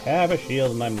 I have a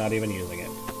shield and I'm not even using it.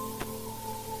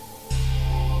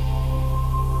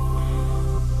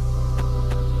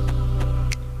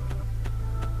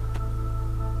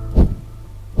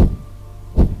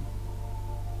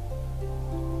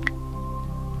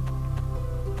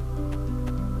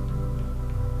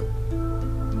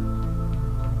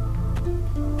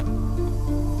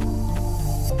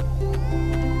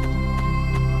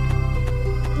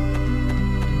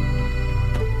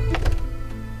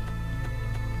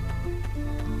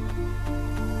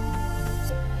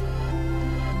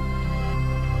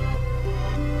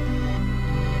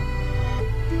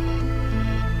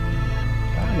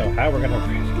 How we're gonna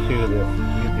rescue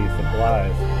these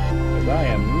supplies, because I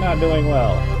am not doing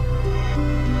well.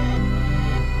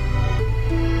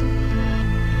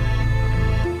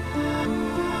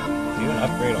 Even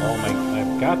upgrade all my...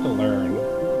 I've got to learn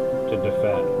to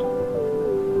defend.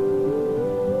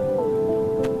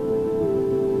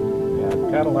 Yeah,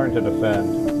 I've got to learn to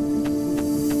defend.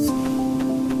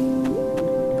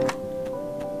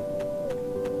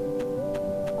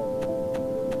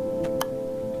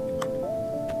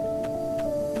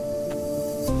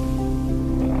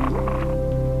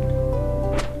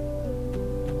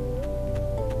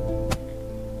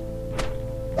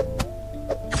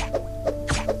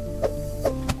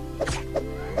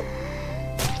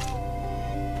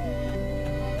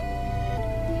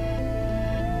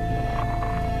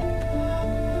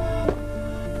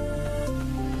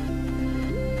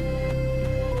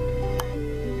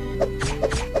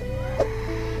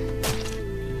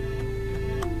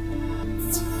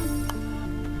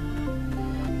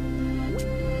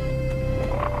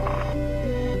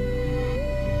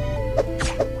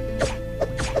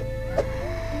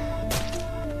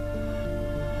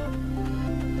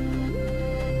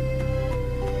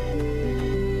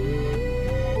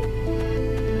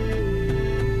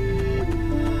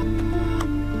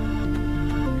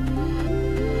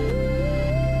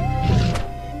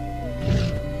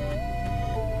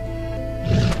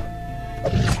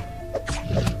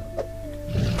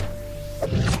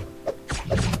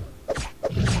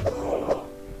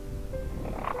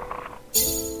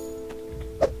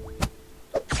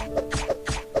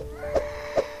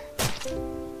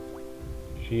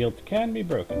 shields can be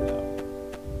broken now.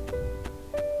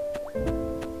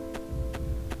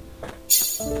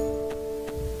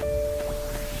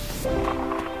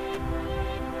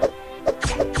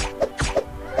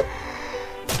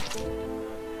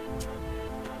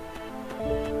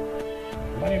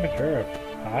 I'm not even sure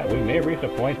if we may have reached a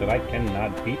point that I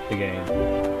cannot beat the game.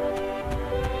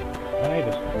 I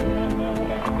just do not know what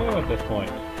I can do at this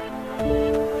point.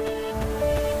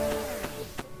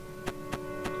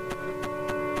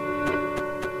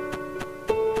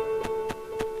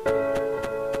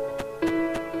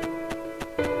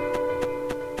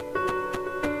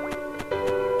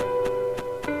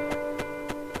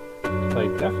 I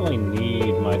definitely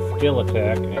need my skill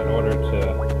attack in order to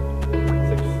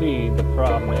succeed. The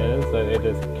problem is that it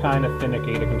is kind of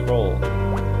finicky to control.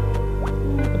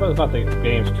 I suppose it's not the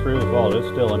game's true fault, it's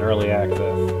still in early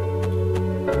access.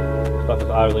 Stuff is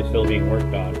obviously still being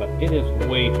worked on, but it is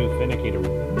way too finicky to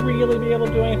really be able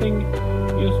to do anything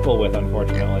useful with,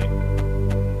 unfortunately.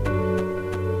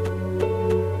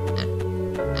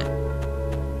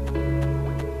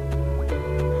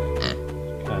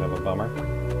 It's kind of a bummer.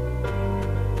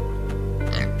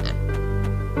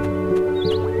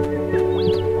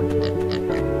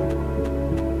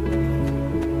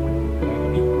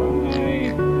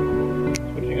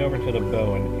 To the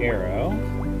bow and arrow.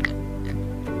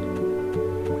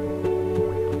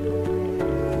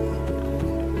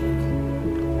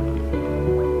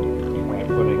 Try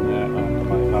putting that onto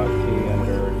my hotkey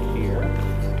under here.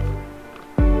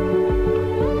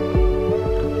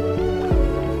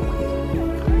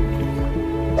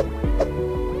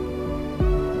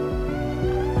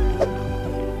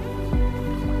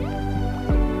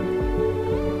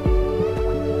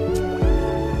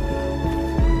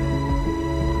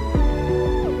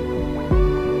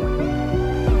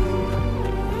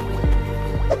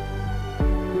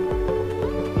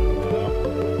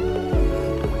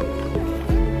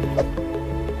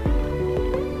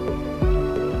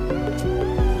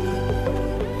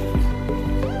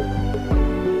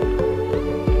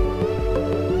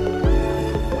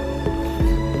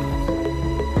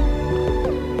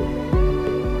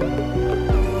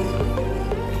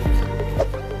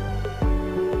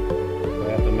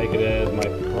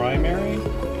 Primary?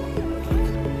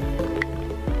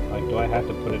 Like, do I have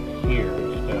to put it here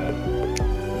instead?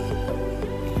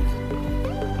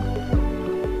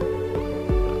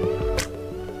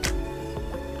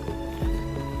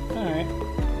 Alright.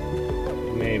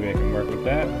 Maybe I can work with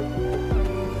that.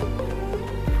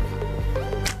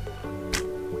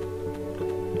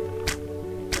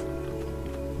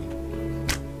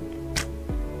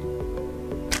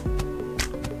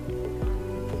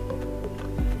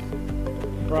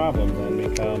 Problem then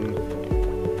becomes,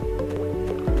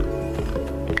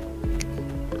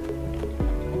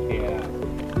 yeah,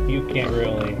 you can't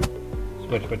really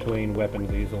switch between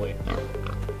weapons easily. Oh,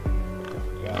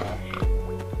 gosh.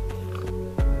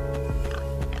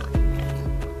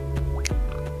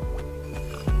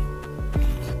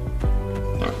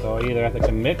 So I either have to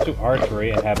commit to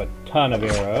archery and have a ton of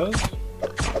arrows,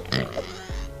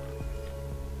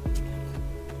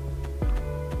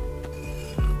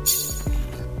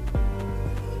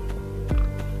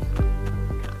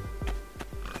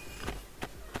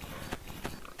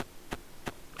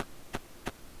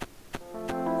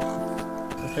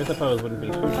 which I suppose wouldn't be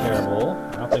too terrible.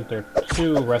 I don't think they're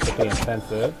too recipe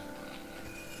intensive.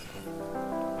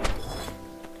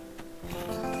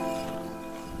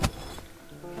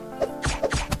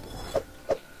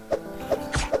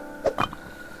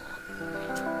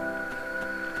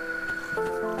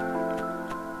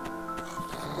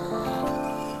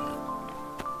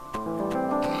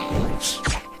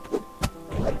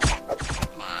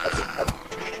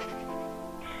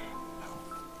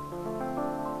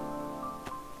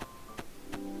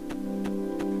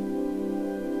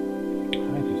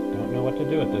 What to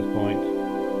do at this point.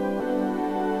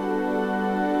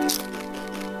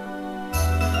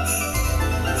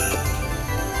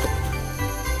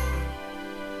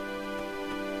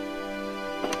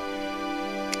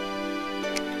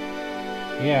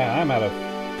 Yeah, I'm out of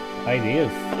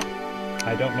ideas.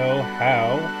 I don't know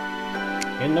how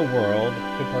in the world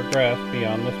to progress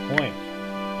beyond this point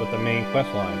with the main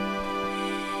quest line.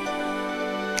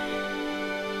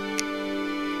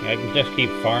 I can just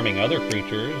keep farming other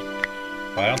creatures.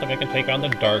 I don't think I can take on the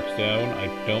Dark Zone. I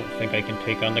don't think I can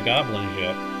take on the goblins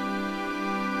yet.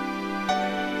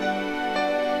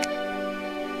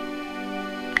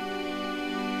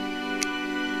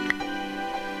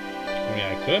 I mean,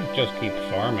 I could just keep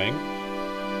farming.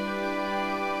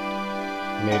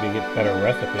 Maybe get better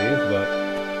recipes, but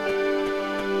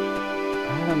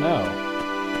I don't know.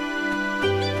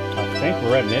 think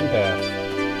we're at an impasse.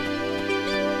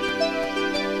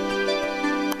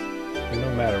 No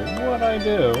matter what I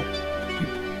do,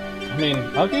 I mean,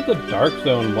 I'll give the Dark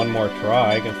Zone one more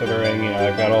try, considering, you know,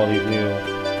 I've got all these new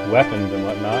weapons and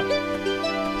whatnot.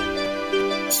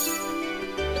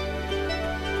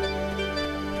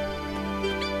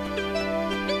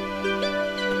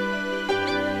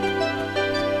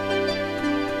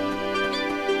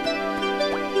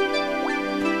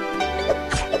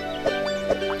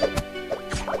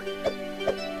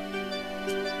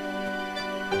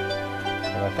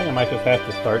 I think I might just have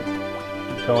to start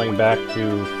going back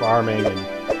to farming and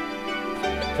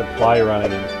supply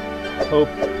running and hope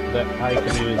that I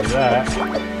can use that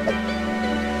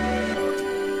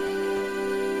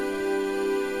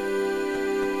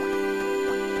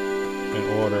in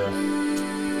order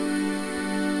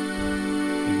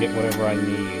to get whatever I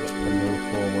need to move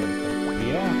forward. But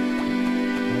yeah,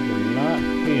 I do not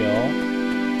feel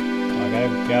like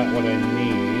I've got what I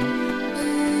need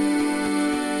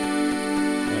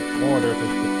in order to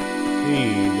succeed.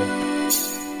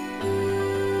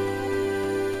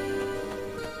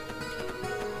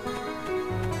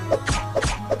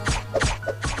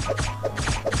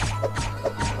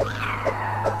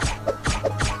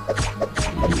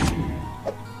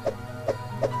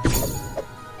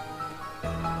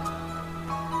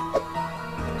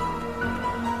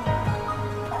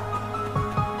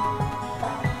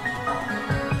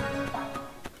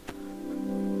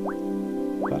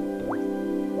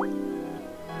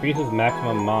 Increases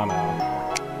maximum mana.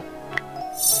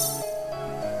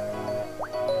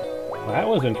 Well, that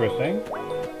was interesting.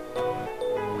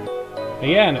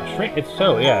 Yeah, and it's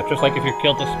so, yeah, just like if you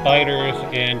killed the spiders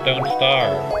in Don't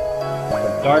Starve.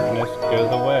 The darkness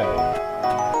goes away.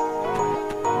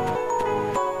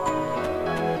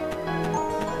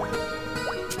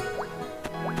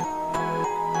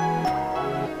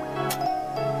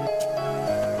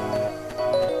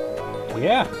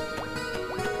 Yeah.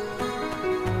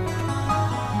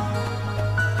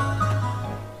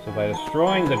 By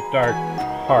destroying the dark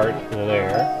heart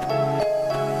there,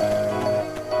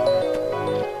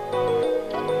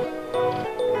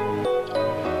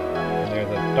 and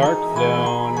there's a dark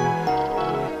zone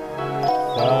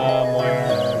somewhere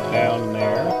down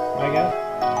there, I guess.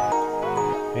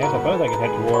 Yeah, I suppose I can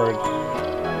head towards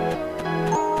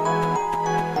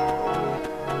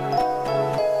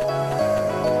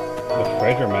the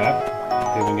treasure map.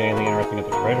 See if we can get anything interesting at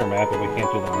the treasure map if we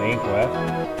can't do the main quest.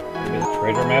 Maybe the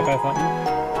treasure map has something?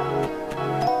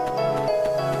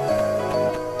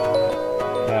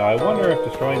 Now, I wonder if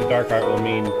destroying the dark heart will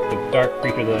mean the dark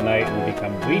creatures of the night will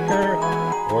become weaker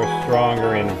or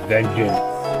stronger in vengeance.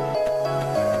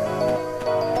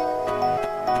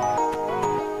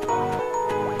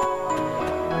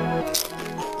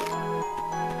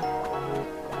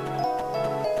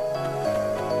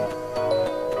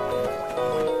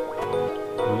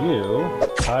 You,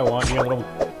 I want your little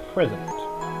present.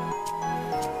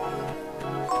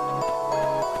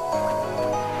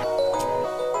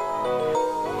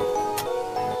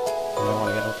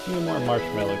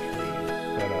 Marshmallow trees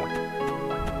set up.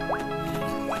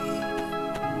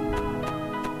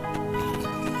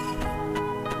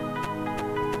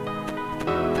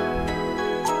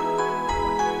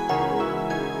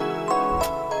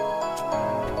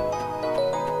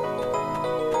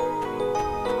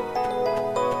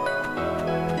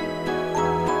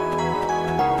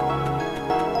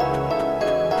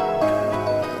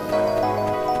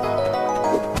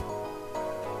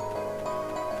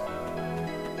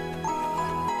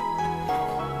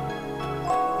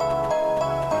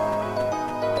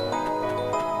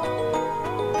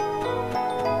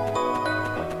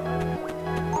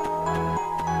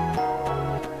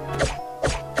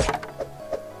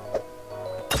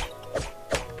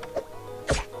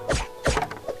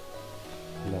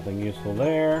 Nothing useful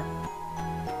there.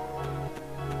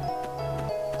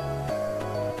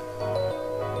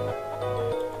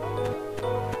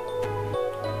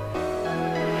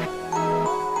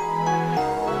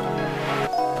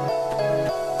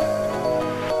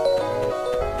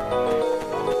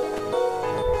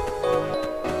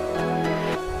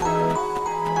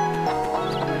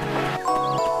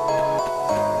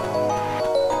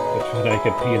 I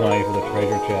could beeline for the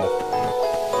treasure chest.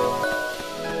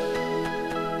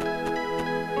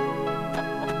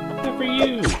 Good for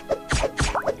you!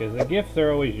 Because the gifts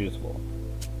are always useful.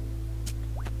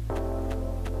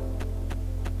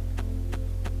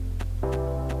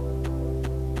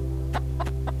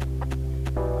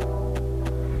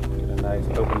 Get a nice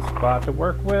open spot to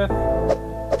work with.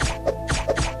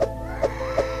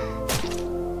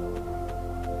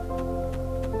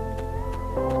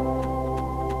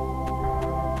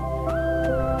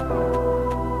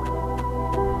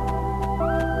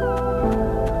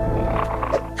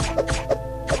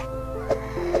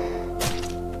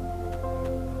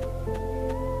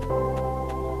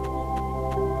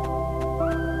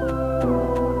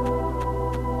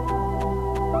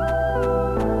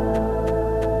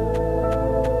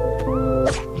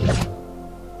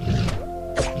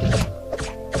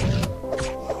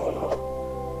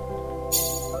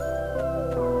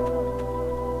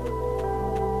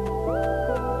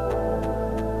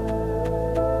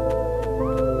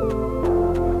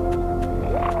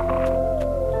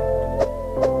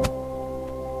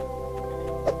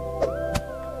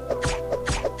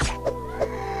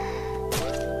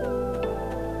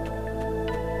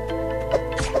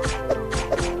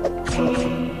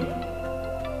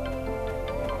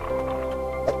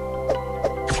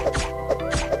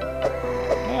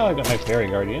 I've got my Fairy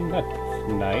Guardian.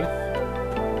 That's nice.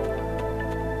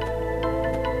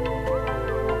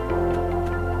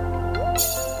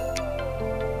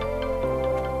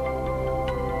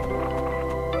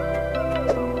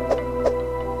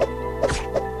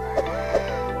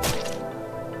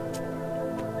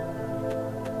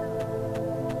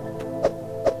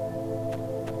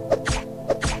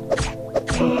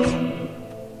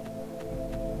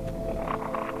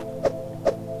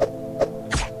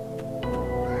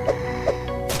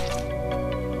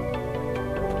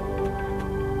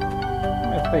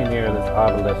 Stay near this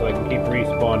obelisk so I can keep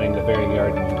respawning the Fairy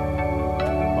Garden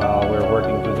while we're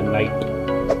working through the night.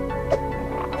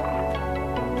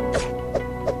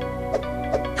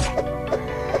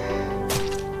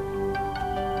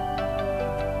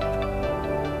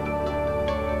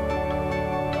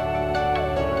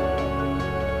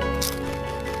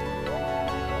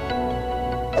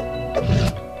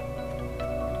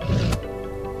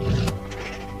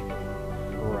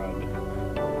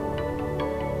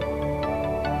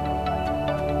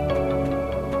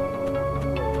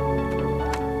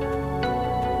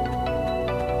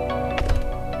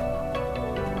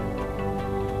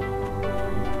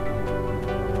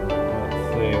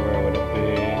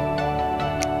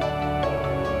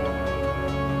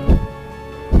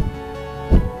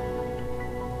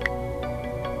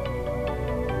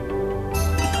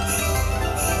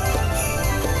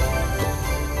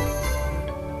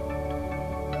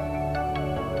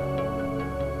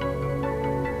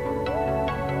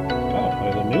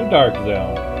 Dark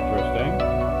Zone. Interesting.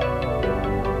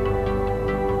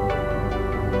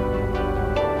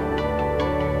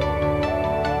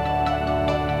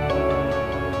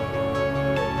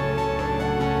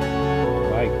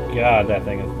 My God, that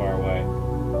thing is far away.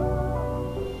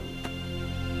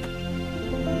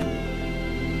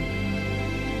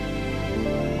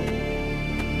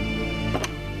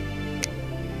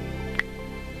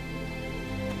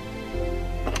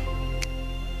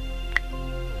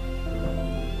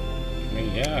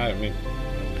 Yeah, I mean,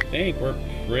 I think we're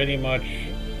pretty much,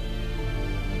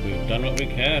 we've done what we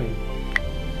can.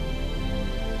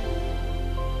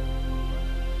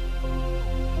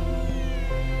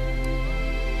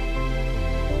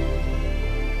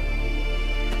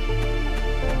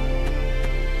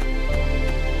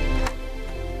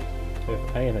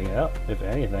 If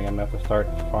anything, I'm gonna have to start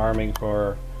farming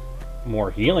for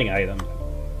more healing items,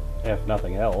 if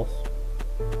nothing else.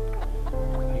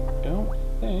 I don't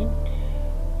think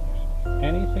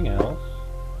anything else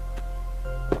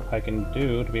I can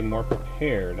do to be more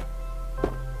prepared.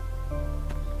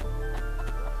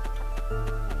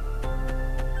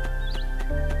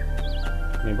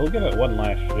 I mean, we'll give it one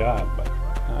last shot, but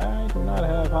I do not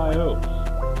have high hopes.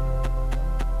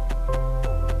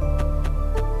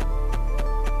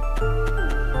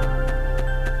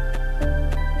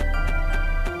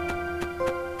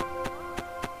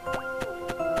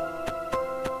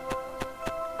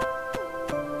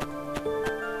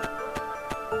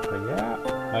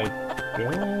 I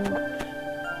don't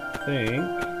think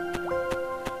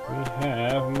we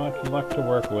have much luck to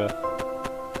work with.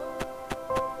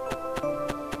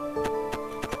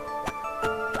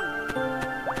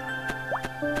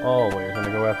 Always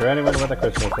gonna go after anyone with a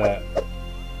Christmas hat.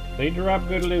 They drop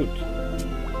good loot.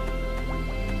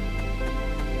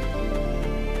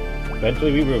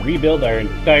 Eventually we will rebuild our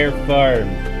entire farm,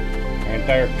 our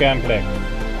entire complex.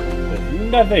 With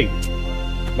nothing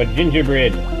but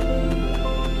gingerbread.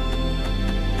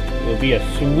 Will be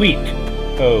a sweet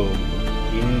home,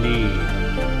 indeed.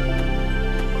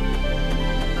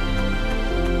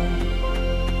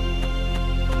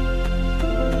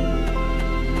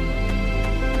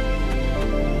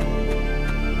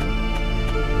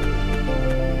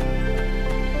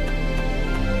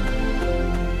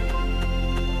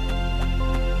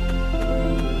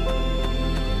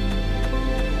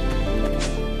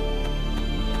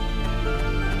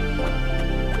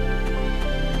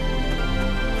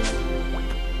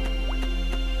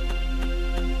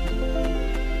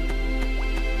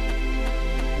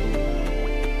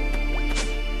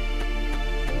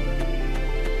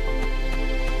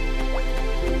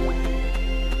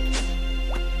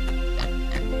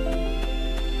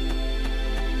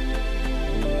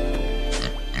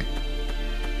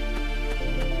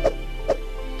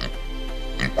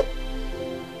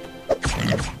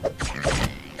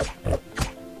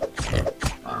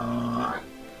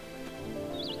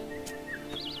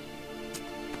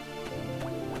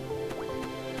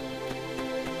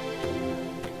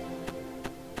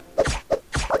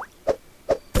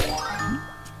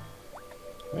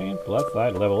 Plus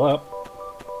side, level up.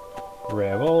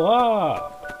 Level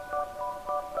up!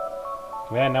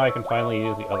 Man, now I can finally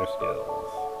use the other skills.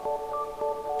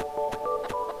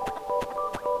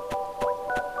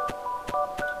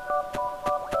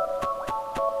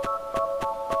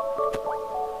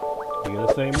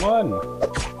 The same one.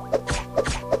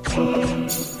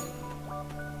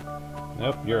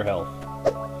 Nope, your health.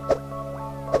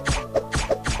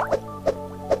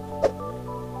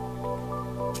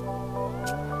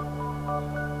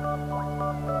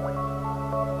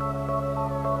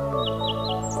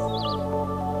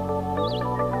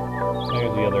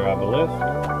 There's the other obelisk.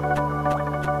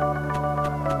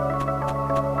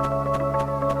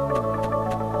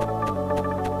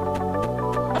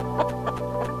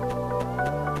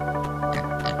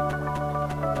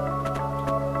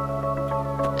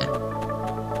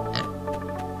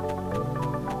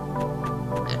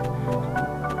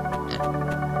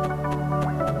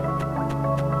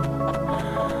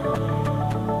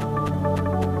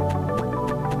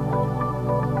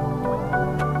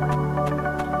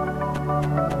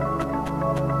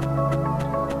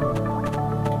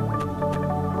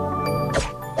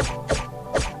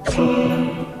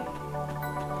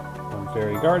 One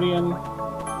fairy guardian.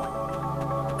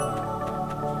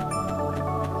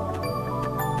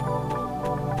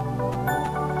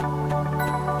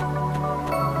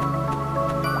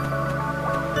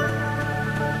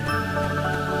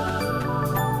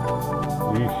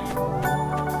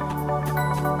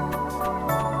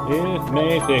 This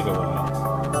may take a while.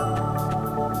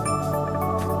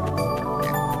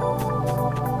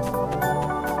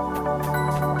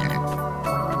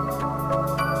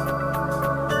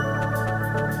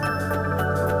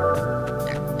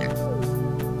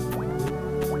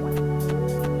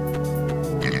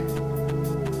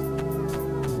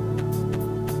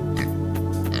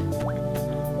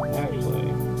 Actually,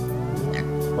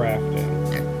 crafting.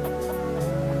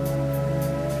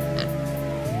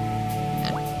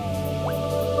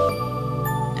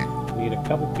 Need a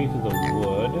couple pieces of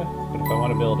wood, but if I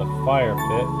want to build a fire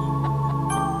pit,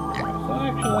 so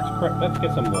actually let's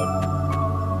get some wood.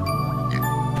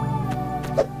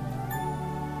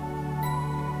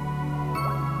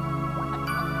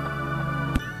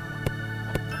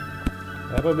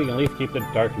 That way we can at least keep the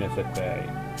darkness at bay.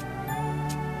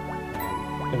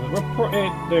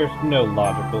 Because there's no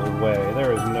logical way.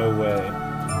 There is no way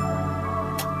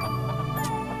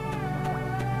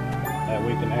that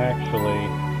we can actually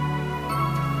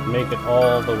make it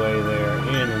all the way there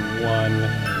in one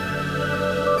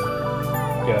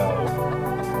go.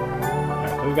 Alright,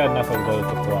 so we've got enough of those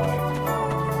to fly.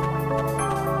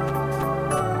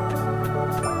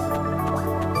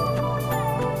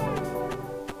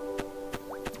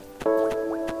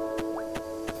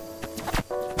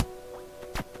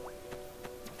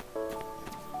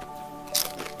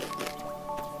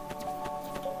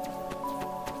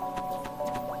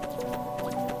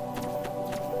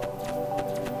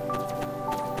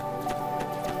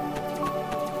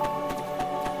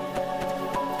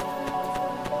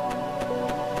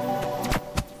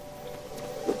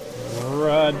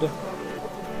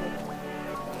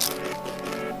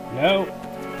 No.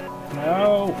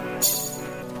 No.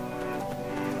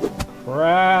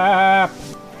 Crap.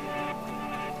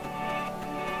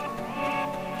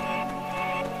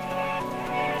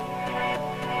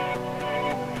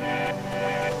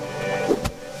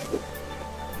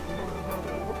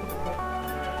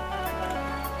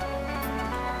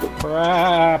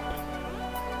 Crap.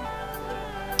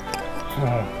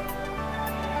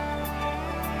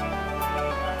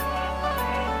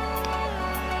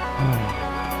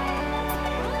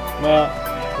 Well,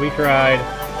 we tried.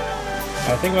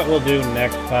 I think what we'll do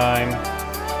next time...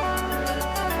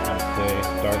 Let's see,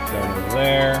 Dark Zone is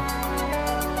there.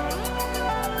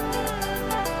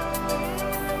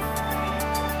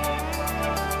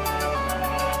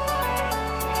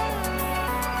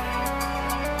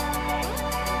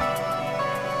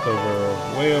 So we're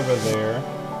way over there.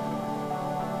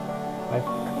 I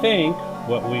think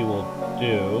what we will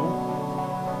do...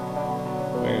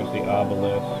 Where's the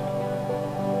obelisk?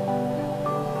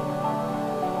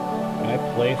 Can I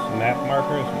place map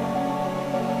markers?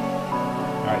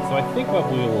 Alright, so I think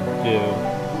what we will do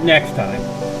next time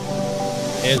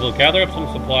is we'll gather up some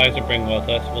supplies to bring with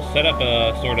us. We'll set up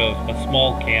a sort of a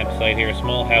small campsite here, a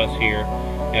small house here,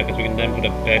 because we can then put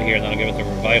a bed here and that'll give us a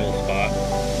revival spot.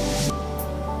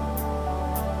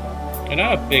 And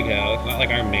not a big house, not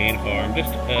like our main farm,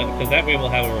 just because that way we'll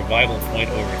have a revival point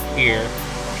over here,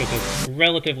 which is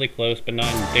relatively close but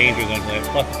not in danger zone.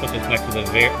 Plus, we'll put this next to the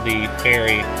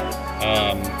ferry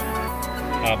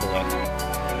obelisk.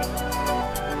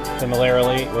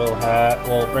 Similarly,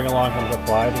 we'll bring along some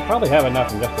supplies. We'll probably have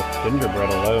enough in just the gingerbread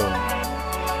alone.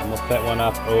 And we'll set one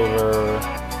up over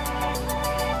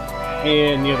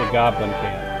in near the goblin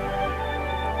camp.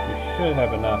 We should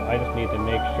have enough. I just need to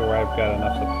make sure I've got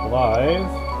enough supplies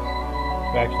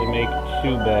to actually make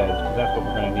 2 beds, because that's what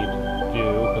we're going to need to do,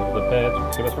 because the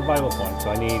beds give us survival points. So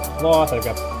I need cloth, I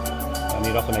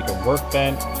need to also make a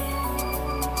workbench.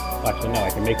 Well, actually no, I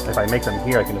can make, if I make them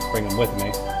here, I can just bring them with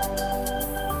me.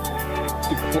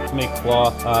 To make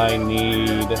cloth, I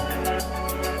need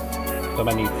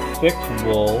 6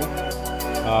 wool.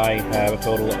 I have a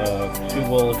total of 2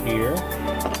 wool here.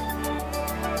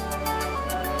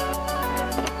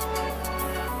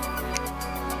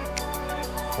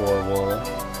 Wool.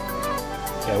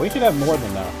 Yeah, we should have more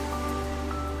than enough.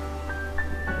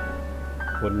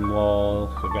 Wooden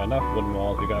walls. We've got enough wooden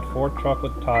walls. We got 4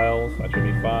 chocolate tiles. That should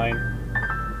be fine.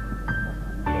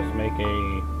 Just make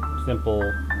a simple.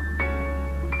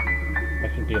 I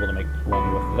should be able to make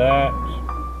plenty with that.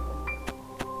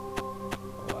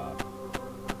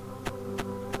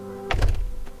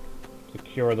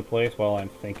 Secure the place while I'm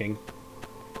thinking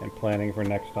and planning for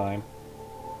next time.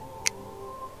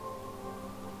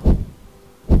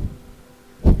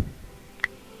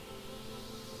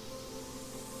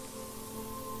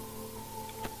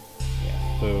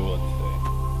 So, let's see.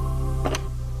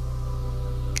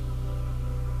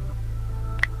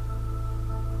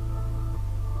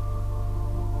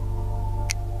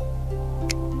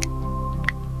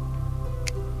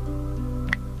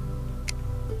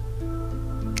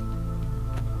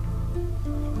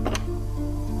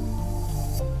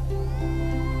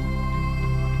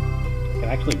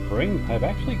 I've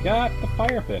actually got the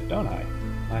fire pit, don't I?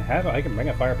 I can bring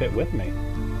a fire pit with me.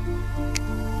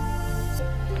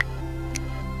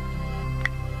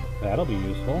 That'll be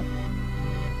useful.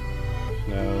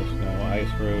 Snow, ice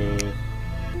rose.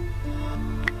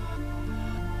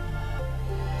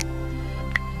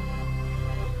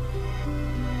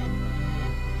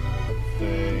 Let's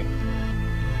see.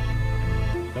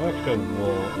 There's no extra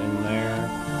wool in there,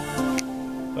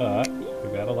 but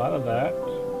we've got a lot of that.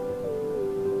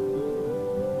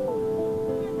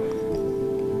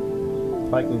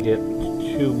 If I can get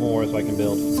 2 more, so I can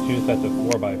build 2 sets of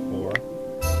 4x4.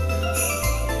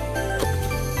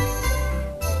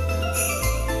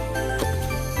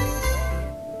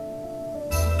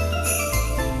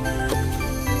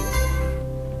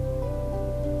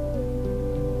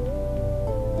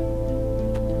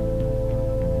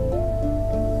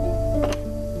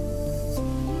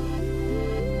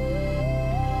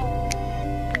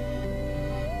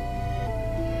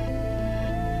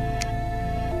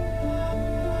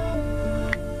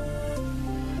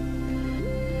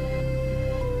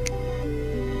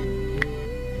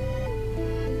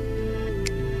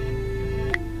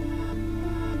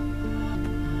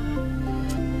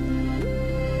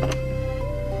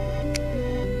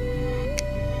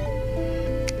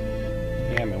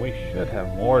 Should have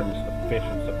more than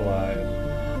sufficient supplies.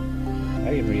 I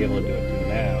might even be able to do it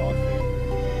now. Let's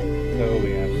see. So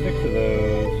we have 6 of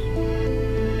those.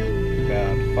 We've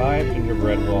got 5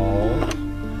 gingerbread walls.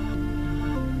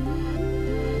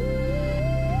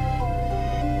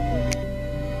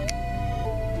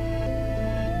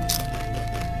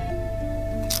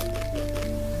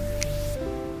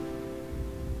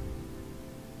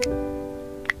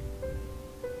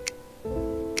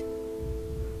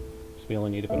 We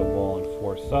only need to put a wall on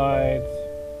 4 sides.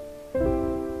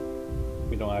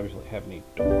 We don't obviously have any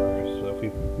doors, so if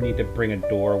we need to bring a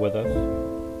door with us.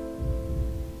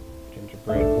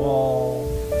 Gingerbread wall.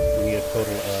 We need a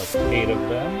total of 8 of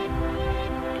them.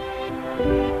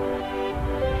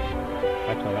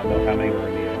 Actually, I don't know how many we're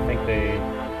going to need. I think they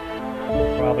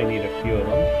probably need a few of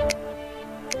them.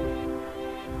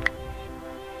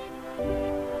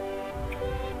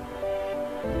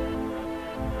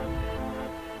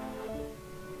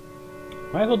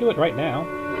 Might as well do it right now.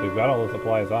 We've got all the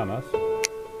supplies on us.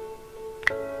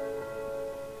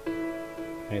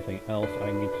 Anything else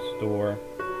I need to store?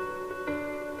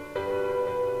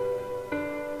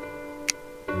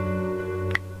 I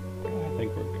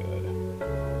think we're good.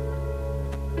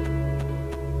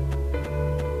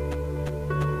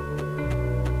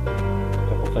 A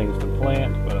couple things to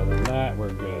plant, but other than that,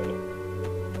 we're good.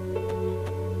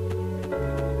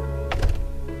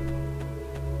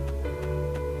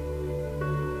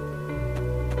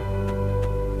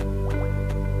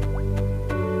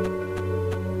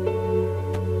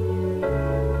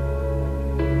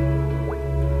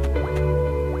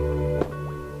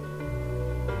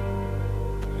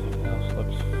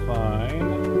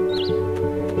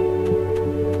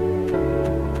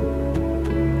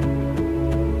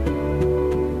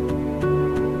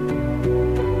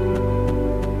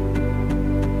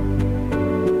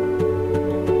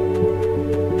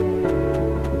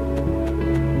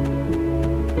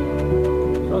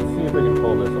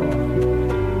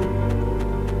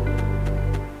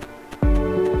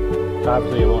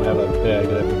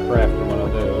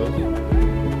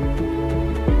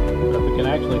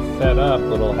 actually set up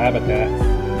little habitats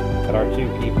at our 2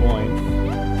 key points,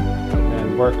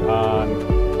 and work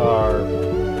on our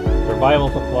survival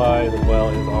supplies as well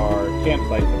as our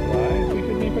campsite supplies, we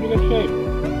should be in pretty good shape.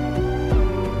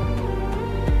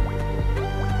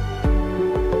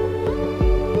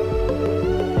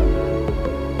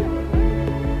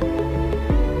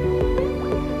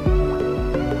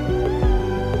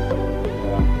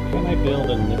 Can I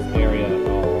build in this area at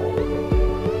all?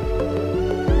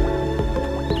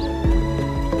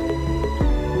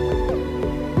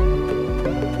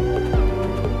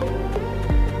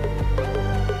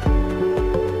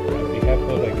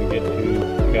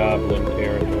 Goblin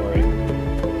territory.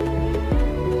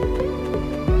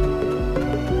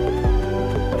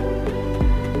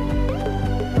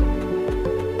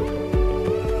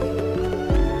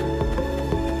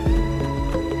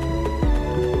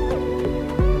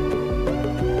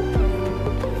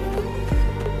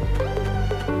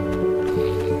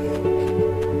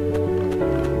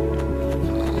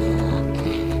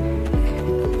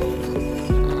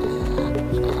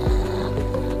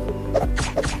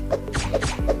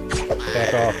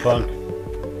 Back off, punk.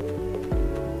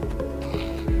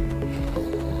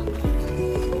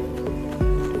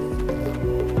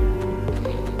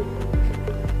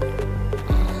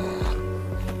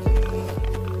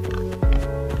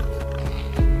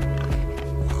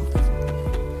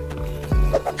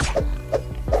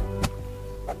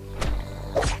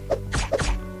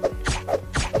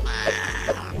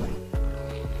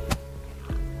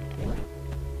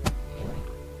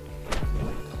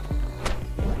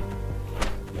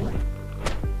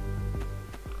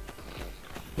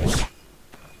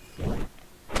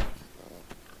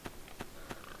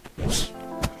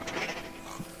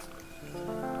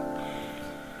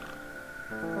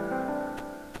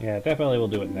 Yeah, definitely we'll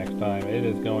do it next time. It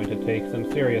is going to take some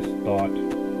serious thought.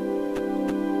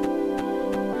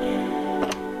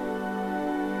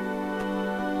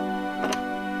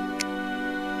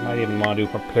 Might even want to do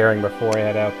preparing before I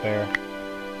head out there.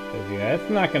 Because, yeah, it's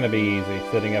not going to be easy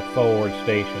setting up forward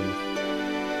stations.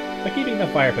 But keeping the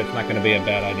fire pit's not going to be a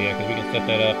bad idea, because we can set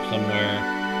that up somewhere.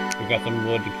 We've got some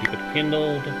wood to keep it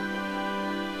kindled.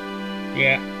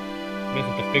 Yeah. Just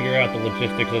have to figure out the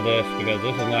logistics of this, because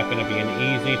this is not going to be an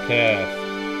easy task.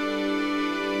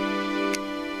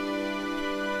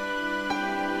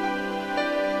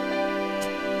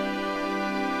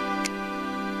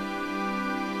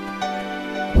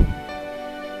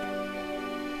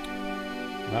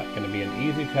 Not going to be an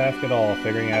easy task at all,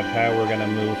 figuring out how we're going to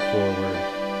move forward.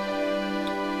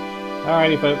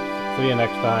 Alrighty folks, see you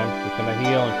next time. Just going to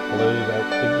heal and close out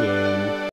the game.